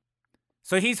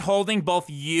 So he's holding both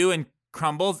you and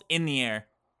Crumbles in the air.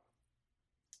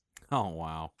 Oh,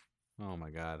 wow. Oh, my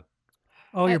God.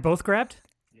 Oh, you're both grabbed?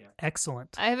 Yeah.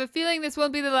 Excellent. I have a feeling this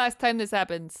won't be the last time this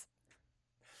happens.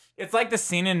 It's like the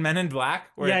scene in Men in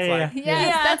Black where it's like Yes,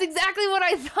 Yeah. that's exactly what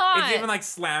I thought. it's even like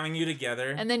slamming you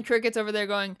together. And then Cricket's over there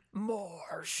going,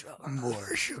 More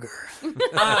sugar.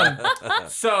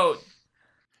 So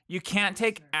you can't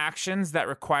take actions that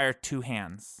require two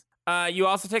hands. You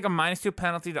also take a -2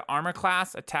 penalty to armor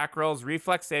class, attack rolls,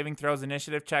 reflex saving throws,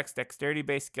 initiative checks,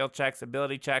 dexterity-based skill checks,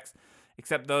 ability checks,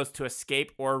 except those to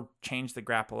escape or change the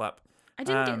grapple up. I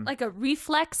didn't get like a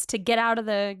reflex to get out of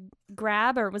the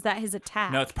grab, or was that his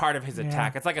attack? No, it's part of his Yeah.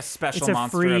 attack. It's like a special It's a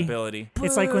monster free- ability.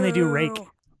 It's like when they do rake.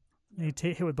 You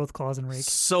hit with both claws and rake.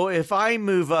 So if I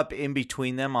move up in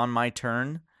between them on my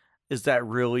turn, is that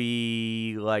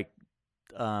really like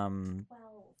You're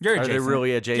are adjacent. they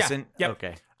really adjacent? Yep.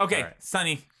 Okay. Okay, All right.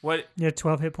 Sonny, what? You have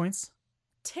 12 hit points.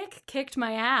 Tick kicked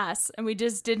my ass, and we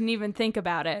just didn't even think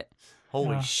about it.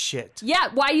 Holy Yeah. shit. Yeah,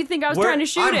 why you think I was We're- trying to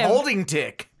shoot I'm him? holding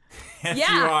Tick. Yes,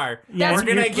 Yeah. you are. Yeah, We're you're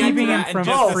gonna get keeping to him that in from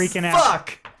just a freaking out.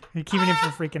 Fuck. You're keeping him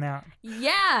from freaking out.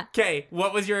 Yeah. Okay,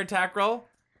 what was your attack roll?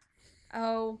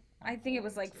 Oh, I think it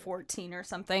was like 14 or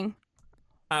something.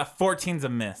 14's a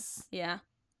miss. Yeah.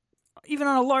 Even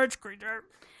on a large creature.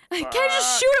 Can I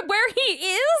just shoot it where he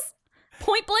is?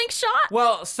 Point blank shot?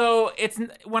 Well, so it's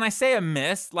when I say a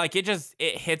miss, like it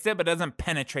hits it, but doesn't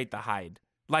penetrate the hide.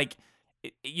 Like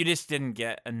you just didn't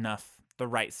get the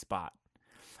right spot.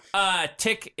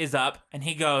 Tick is up and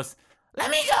he goes, "Let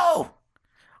me go!"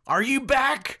 Are you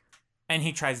back? And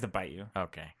he tries to bite you.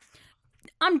 Okay.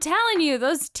 I'm telling you,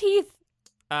 those teeth.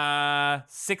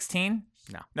 16?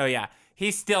 No. No, yeah.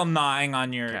 He's still gnawing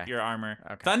on your Okay. armor.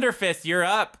 Okay. Thunderfist, you're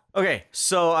up. Okay,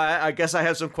 so I guess I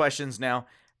have some questions now.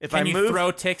 If Can I you move,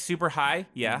 throw Tick super high?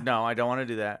 Yeah. No, I don't want to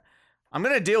do that. I'm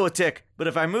gonna deal with Tick, but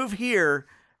if I move here,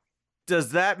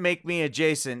 does that make me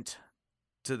adjacent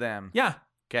to them? Yeah.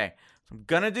 Okay, so I'm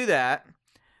gonna do that.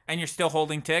 And you're still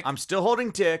holding Tick? I'm still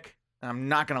holding Tick, and I'm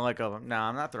not gonna let go of him. No,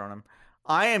 I'm not throwing him.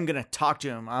 I am gonna talk to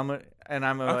him. I'm Okay.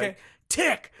 like,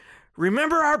 Tick,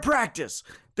 remember our practice.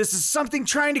 This is something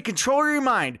trying to control your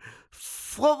mind.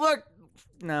 Float like,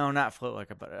 no, not float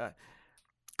like a butter.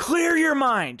 Clear your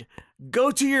mind.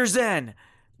 Go to your Zen.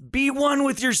 Be one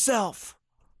with yourself.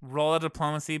 Roll a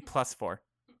diplomacy +4.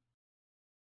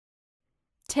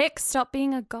 Tick, stop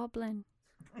being a goblin.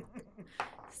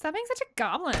 stop being such a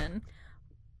goblin.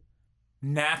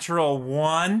 Natural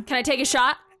 1. Can I take a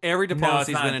shot? Every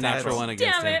diplomacy's not been a natural intense. one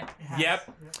against Damn him. it.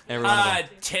 Yep. Every one of them.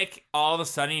 Tick, all of a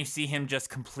sudden you see him just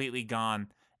completely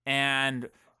gone. And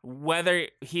whether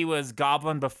he was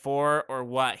goblin before or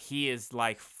what, he is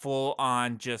like full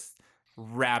on just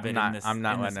rabid in this I'm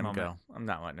not in this letting him moment. go. I'm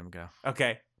not letting him go.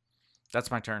 Okay. That's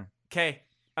my turn. Okay.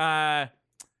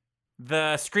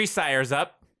 The Screesire's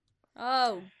up.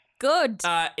 Oh, good.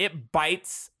 It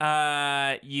bites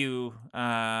you,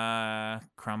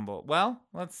 Crumble. Well,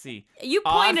 let's see. You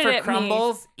Odd pointed for at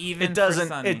Crumbles, even It for doesn't.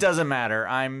 Sunny. It doesn't matter.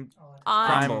 I'm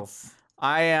Crumbles.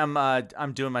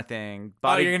 I'm doing my thing.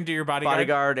 You're gonna do your bodyguard?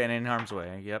 Bodyguard and in harm's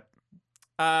way. Yep.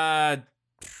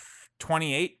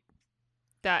 28,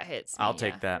 That hits. I'll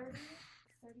take that.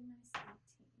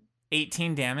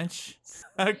 18 damage.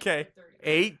 Okay.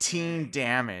 18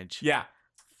 damage. Yeah.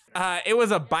 It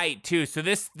was a bite too. So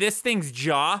this thing's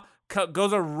jaw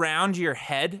goes around your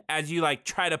head as you like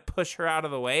try to push her out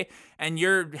of the way, and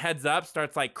your heads up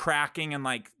starts like cracking and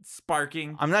like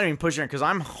sparking. I'm not even pushing her because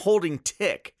I'm holding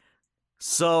Tick.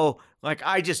 So like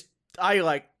I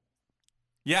like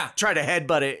Yeah. try to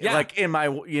headbutt it Yeah. like in my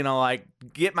like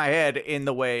get my head in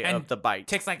the way And of the bite.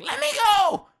 Tick's like, let me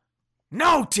go.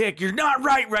 No, Tick, you're not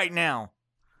right now.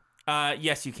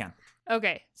 Yes, you can.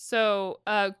 Okay, so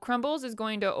Crumbles is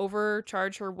going to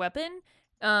overcharge her weapon,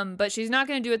 but she's not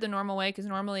going to do it the normal way because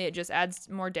normally it just adds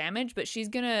more damage. But she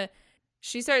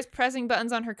starts pressing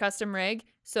buttons on her custom rig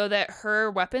so that her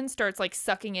weapon starts like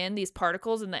sucking in these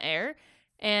particles in the air,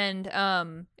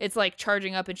 and it's like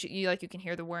charging up, and you can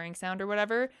hear the whirring sound or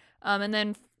whatever. And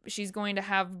then she's going to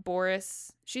have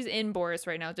Boris. She's in Boris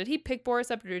right now. Did he pick Boris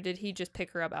up, or did he just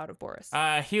pick her up out of Boris?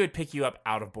 He would pick you up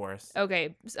out of Boris.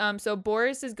 Okay. So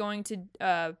Boris is going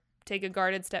to take a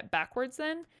guarded step backwards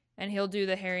then, and he'll do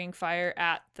the harrying fire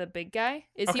at the big guy.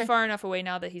 Is he Okay. far enough away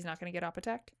now that he's not going to get op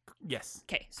attacked? Yes.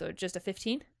 Okay, so just a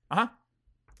 15.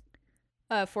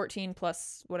 14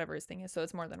 plus whatever his thing is, so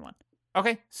it's more than one.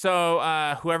 Okay. So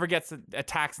whoever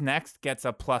attacks next gets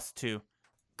a +2.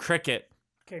 Cricket.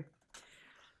 Okay.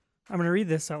 I'm going to read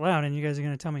this out loud, and you guys are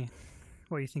going to tell me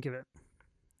what you think of it.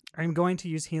 I'm going to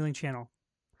use Healing Channel.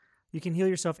 You can heal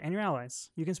yourself and your allies.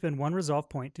 You can spend 1 resolve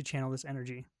point to channel this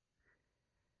energy.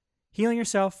 Healing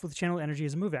yourself with channel energy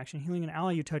is a move action. Healing an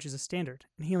ally you touch is a standard.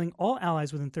 And healing all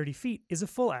allies within 30 feet is a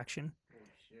full action.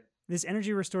 This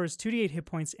energy restores 2d8 hit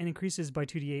points and increases by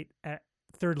 2d8 at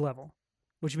 3rd level,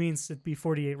 which means it'd be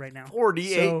 48 right now.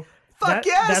 48? So Fuck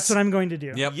yes! That's what I'm going to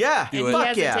do. Yep. Yeah. Do And it. he Fuck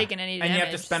hasn't yeah. taken any damage. And you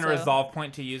have to spend a so- resolve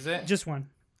point to use it? Just 1.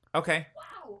 Okay.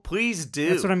 Please do.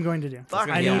 That's what I'm going to do. Fuck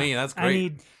gonna I heal need, me. That's I great.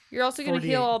 need You're also going to 48.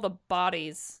 heal all the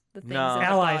bodies. The things No. in the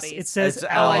allies. bodies. It says It's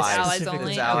allies. allies. Allies specifically.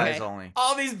 only? It's allies Okay. only.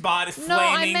 All these bodies No,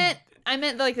 flaming. I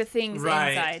meant like the things Right.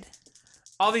 inside.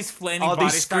 All these flaming All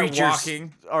bodies these start screechers,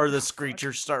 walking. or the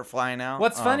screechers start flying out.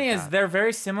 What's Oh, funny is God. they're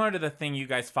very similar to the thing you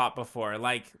guys fought before,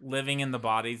 like living in the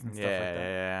bodies and stuff like that.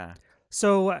 Yeah.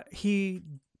 So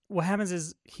what happens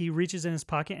is he reaches in his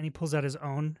pocket and he pulls out his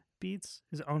own beads,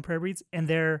 his own prayer beads, and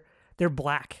they're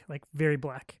black, like very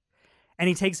black. And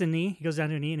he takes a knee, he goes down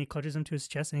to a knee, and he clutches him to his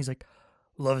chest, and he's like,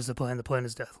 "Love is the plan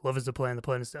is death. Love is the plan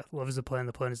is death. Love is the plan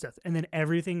is death." And then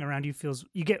everything around you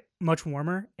you get much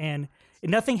warmer, and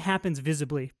nothing happens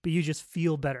visibly, but you just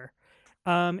feel better.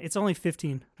 It's only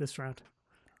 15 this round.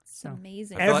 It's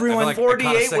amazing. I feel Everyone- like I caught a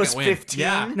 48 was second wind. 15.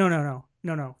 Yeah.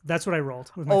 No. That's what I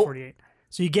rolled with my Oh. 48.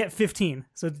 So you get 15.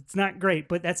 So it's not great,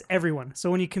 but that's everyone. So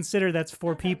when you consider that's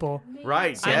 4 people,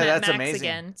 Right. I'm Yeah, at that's max amazing.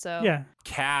 again, so yeah.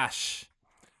 Cash.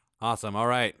 Awesome. All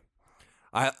right.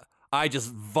 I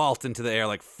just vault into the air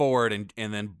like forward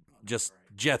and then just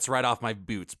jets right off my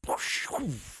boots.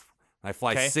 I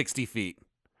fly Okay. 60 feet.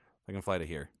 I can fly to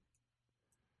here.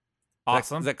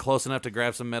 Awesome. Is that close enough to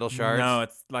grab some metal shards? No,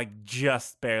 it's like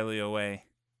just barely away.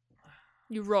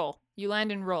 you roll. You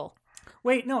land and roll.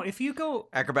 Wait, no, if you go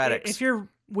Acrobatics. if you're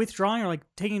withdrawing or like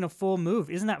taking a full move,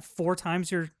 isn't that 4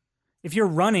 times your if you're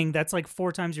running, that's like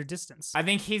 4 times your distance. I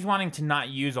think he's wanting to not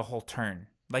use a whole turn.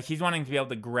 Like he's wanting to be able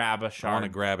to grab a I shard. want to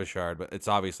grab a shard, but it's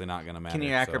obviously not going to matter. Can you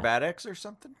so- acrobatics or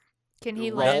something? Can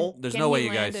he Roll? land? There's can no he way you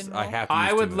land guys. and I roll? have to. I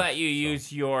use would 2 let moves, you so.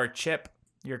 use your chip,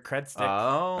 your cred stick.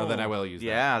 Oh. Then I will use that.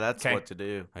 Yeah, that's 'Kay. what to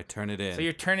do. I turn it in, So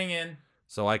you're turning in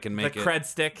so I can make the it cred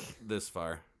stick. this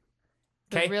far.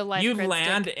 The Okay, real life you cred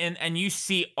land stick. and you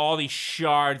see all these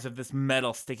shards of this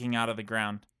metal sticking out of the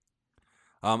ground.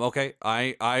 Okay.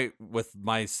 I with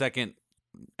my second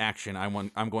action,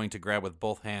 I'm going to grab with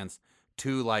both hands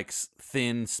 2 like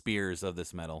thin spears of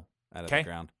this metal out of the Okay.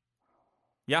 ground.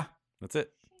 Yeah, That's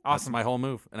it. That's awesome. my whole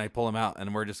move, and I pull them out,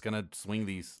 and we're just gonna swing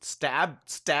these. Stab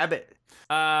it.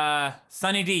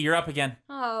 Sunny D, you're up again.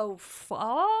 Oh,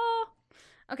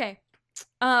 okay.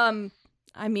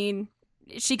 I mean,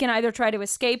 she can either try to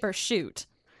escape or shoot.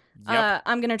 Yep.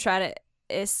 I'm gonna try to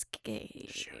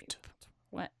escape. Shoot.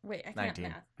 What? Wait, I can't 19.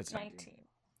 math. It's 19.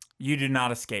 You do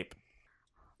not escape.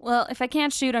 Well, if I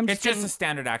can't shoot, I'm It's just. just a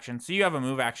standard action, so you have a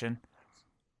move action.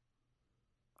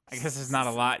 I guess there's not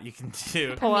a lot you can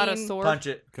do. Pull out a mean- sword. Punch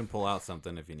it. You can pull out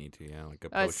something if you need to. Yeah, like a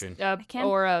A s- potion. can.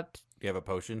 or a. You have a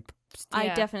potion. I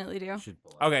yeah. definitely do. You should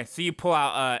pull out. Okay, so you pull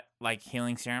out like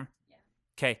healing serum.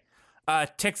 Okay.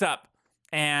 Ticks up,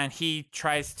 and he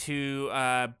tries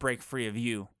to break free of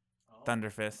you,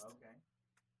 Thunderfist.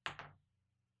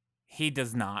 He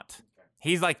does not.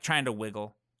 He's like trying to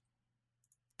wiggle.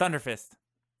 Thunderfist.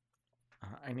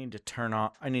 I need to turn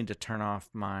off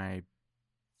my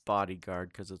bodyguard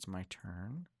because it's my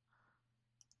turn.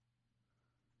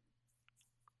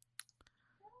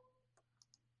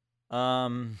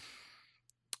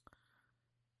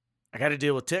 I got to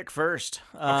deal with Tick first.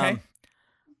 Okay.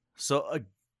 So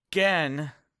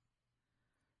again,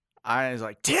 I was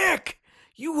like, Tick,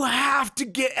 you have to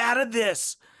get out of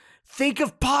this. Think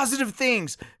of positive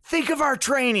things. Think of our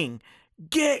training.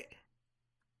 Get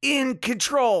in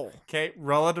control. Okay,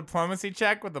 roll a diplomacy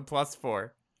check with a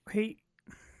 +4. Hey,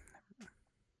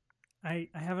 I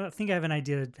think I have an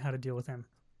idea how to deal with him.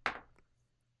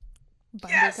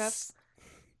 Binder cuffs.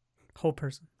 Whole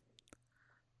person.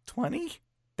 20?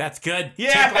 That's good.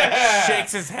 Yeah! Tick like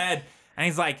shakes his head, and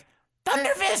he's like,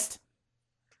 Thunderfist!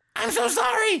 I'm so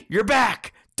sorry! You're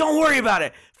back. Don't worry about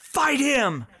it. Fight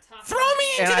him. Throw me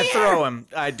into And the I air. throw him.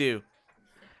 I do.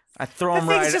 I throw That him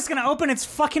thing's right. just gonna open its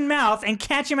fucking mouth and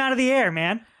catch him out of the air,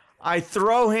 man. I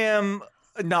throw him.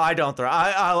 No, I don't throw.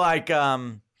 I like Oh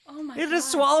my You god.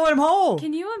 just swallow him whole.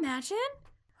 Can you imagine?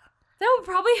 That would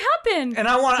probably happen. and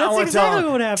I want That's to exactly tell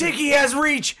him. what happened. Tiki has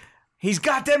reach. He's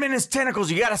got them in his tentacles.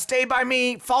 You gotta stay by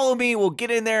me. Follow me. We'll get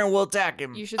in there and we'll attack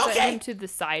him. You should set him to the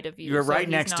side of you. You're so right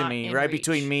he's next to not me, in right reach.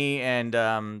 between me and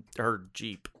her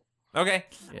Jeep. Okay.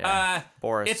 Yeah.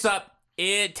 Boris. It's up.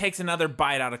 It takes another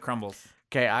bite out of Crumbles.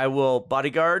 Okay, I will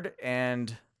bodyguard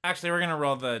and. Actually, we're gonna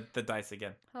roll the dice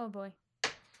again. Oh boy.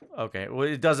 Okay, well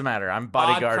it doesn't matter. I'm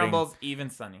Odd, bodyguarding. Crumbles, even,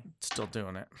 Sunny. Still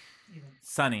doing it.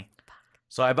 Sunny.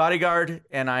 So I bodyguard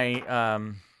and I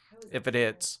if it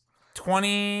hits.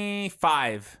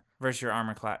 25 versus your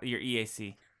armor class, your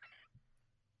EAC.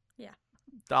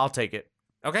 I'll take it.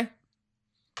 Okay.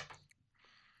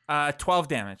 12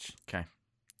 damage. Okay.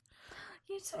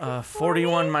 You took a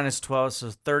 41 minus 12,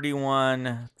 so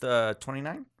 31.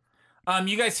 29.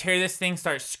 You guys hear this thing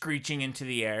start screeching into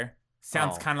the air.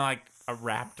 Sounds Oh. kind of like a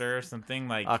raptor or something.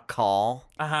 Like A call.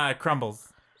 Crumbles.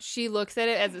 She looks at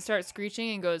it as it starts screeching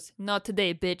and goes, "Not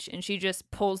today, bitch!" And she just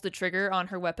pulls the trigger on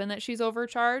her weapon that she's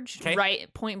overcharged, 'Kay.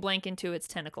 right point blank into its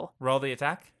tentacle. Roll the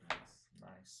attack.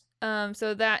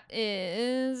 So that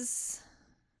is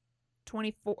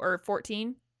 24 or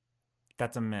 14.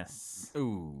 That's a miss.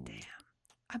 Ooh.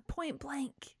 I'm point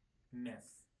blank. Miss.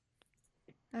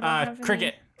 I don't have any-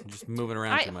 Cricket. Just moving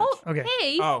around too much. hold. Okay.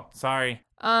 Hey. Oh, sorry.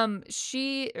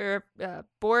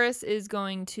 Boris is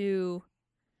going to,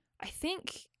 I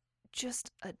think,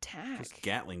 just attack. Just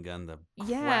Gatling gun the crap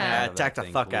Yeah. out of Attack that the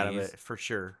thing, fuck out of please. it for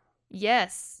sure.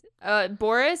 Yes.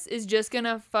 Boris is just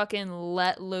gonna fucking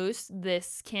let loose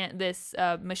this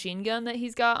machine gun that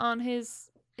he's got on his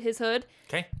hood.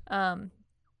 Okay.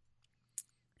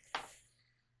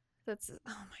 That's,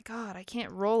 oh my god, I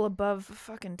can't roll above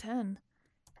fucking 10.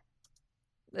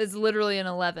 It's literally an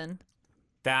 11.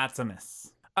 That's a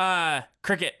miss.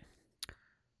 Cricket.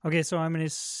 Okay, so I'm gonna.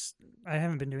 I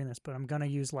haven't been doing this, but I'm gonna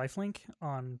use lifelink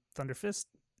on Thunderfist.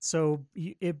 So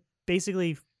it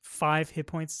basically 5 hit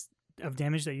points of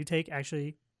damage that you take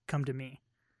actually come to me.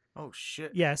 Oh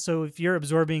shit. Yeah. So if you're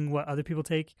absorbing what other people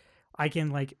take, I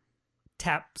can like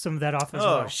tap some of that off as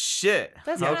Oh well. shit.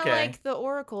 That's kind of okay. like the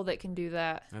Oracle that can do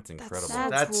that. That's incredible.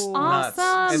 That's That's cool. nuts.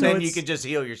 Awesome. And So then you it's- can just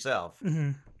heal yourself.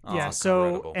 hmm Oh, yeah.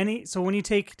 So incredible. when you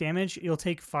take damage, you'll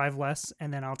take 5 less,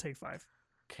 and then I'll take 5.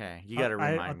 Okay, you got to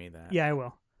remind me that. Yeah, I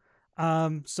will.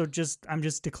 So I'm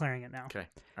just declaring it now. Okay.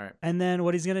 All right. And then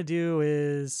what he's gonna do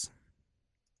is,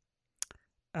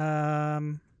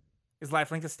 Is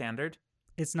lifelink a standard?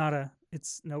 it's not a.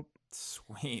 It's nope.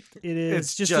 Sweet. It is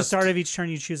It's just the just- start of each turn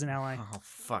you choose an ally. Oh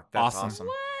fuck, that's Awesome. awesome.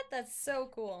 What? That's so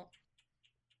cool.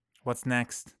 What's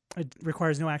next? It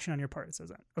requires no action on your part. It says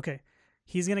that. Okay,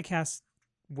 he's gonna cast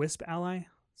Wisp Ally.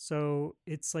 So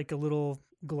it's like a little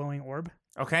glowing orb,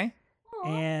 Okay.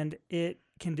 and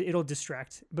it'll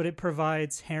distract, but it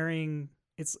provides herring.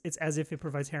 It's as if it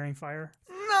provides herring fire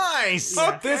Nice.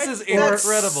 Yeah. This is That's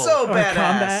incredible. so or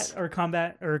badass.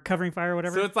 combat or covering fire,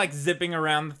 whatever. So it's like zipping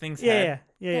around the thing's yeah, head.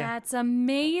 yeah. That's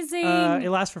amazing. It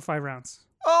lasts for 5 rounds.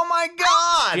 Oh my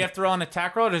god. Do you have to roll an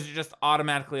attack roll, or does it just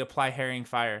automatically apply herring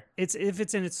fire? It's if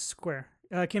it's in its square.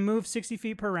 Can move 60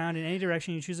 feet per round in any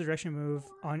direction. You choose a direction to move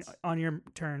on your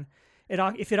turn.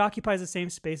 If it occupies the same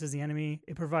space as the enemy,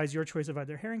 it provides your choice of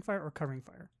either herring fire or covering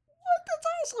fire.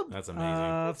 That's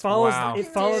amazing. Follows Wow. It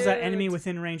follows that Dude. enemy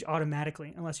within range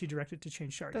automatically, unless you direct it to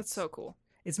change targets. That's so cool.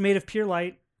 It's made of pure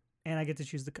light, and I get to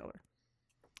choose the color.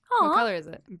 What Aw. color is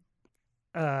it?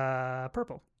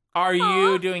 Purple. Are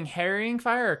you doing herring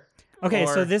fire? Okay,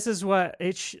 so Or- this is what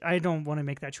I don't want to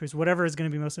make that choice. Whatever is going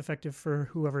to be most effective for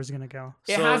whoever is going to go.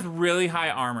 It So- has really high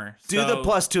armor. Do the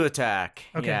 +2 attack.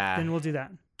 Okay, Yeah. then we'll do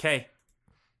that. Okay.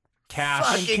 Cash.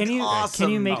 Fucking Can you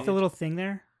awesome. make the little thing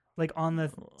there, like on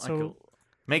the so,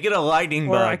 Make it a lightning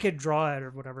or bug. I could draw it or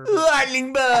whatever. but-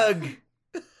 Lightning bug.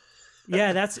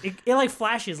 Yeah, it like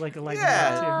flashes like a lightning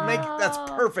Yeah. bug, Make that's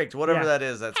perfect. Whatever Yeah. that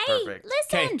is, that's perfect.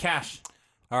 Okay, Cash.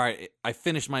 All right, I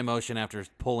finished my motion after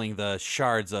pulling the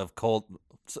shards of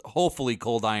hopefully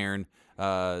cold iron,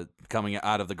 coming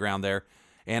out of the ground there,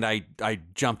 and I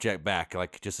jump jack back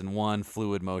like just in one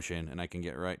fluid motion, and I can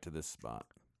get right to this spot.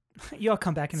 too. You all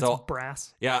come back and So- it's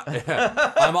brass. Yeah,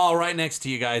 I'm all right next to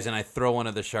you guys, and I throw one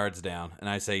of the shards down, and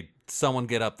I say, "Someone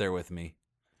get up there with me."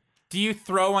 Do you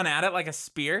throw one at it like a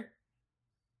spear?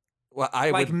 Well, I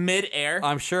Like would. mid-air?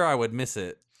 I'm sure I would miss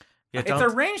it. Yeah, It's a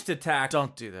ranged attack.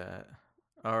 don't do that.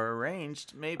 Or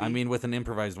arranged, maybe. I mean, with an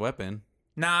improvised weapon.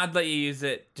 Nah, I'd let you use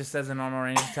it just as a normal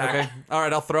range attack. Okay. All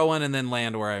right, I'll throw one and then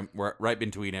land where right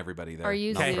between everybody there. Are you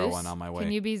And I'll Zeus? throw one on my way.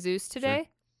 Can you be Zeus today?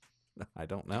 I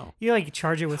don't know. You like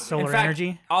charge it with solar In fact,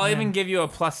 energy. I'll and even then- give you a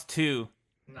 +2.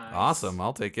 Awesome.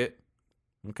 I'll take it.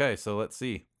 Okay, so let's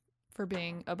see. For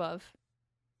being above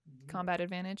combat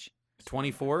advantage.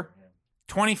 24?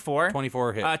 24.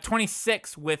 24 hit.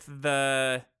 26 with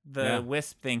the Yeah.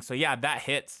 wisp thing. So yeah, that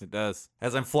hits. It does.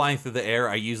 As I'm flying through the air,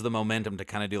 I use the momentum to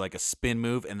kind of do like a spin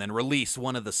move and then release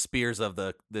one of the spears of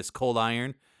this cold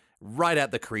iron right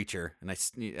at the creature. And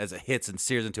as it hits and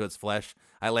sears into its flesh,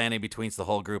 I land in between the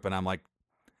whole group and I'm like,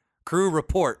 crew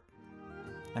report.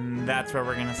 And that's where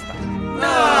we're going to stop.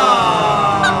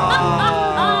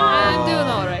 I'm doing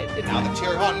all right. It's Now that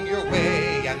you're on your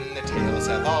way and the tales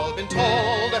have all been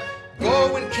told,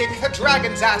 go and kick a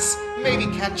dragon's ass, maybe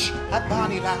catch a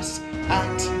bonny lass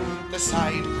at the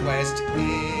side quest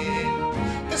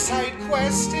inn. The side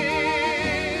quest inn.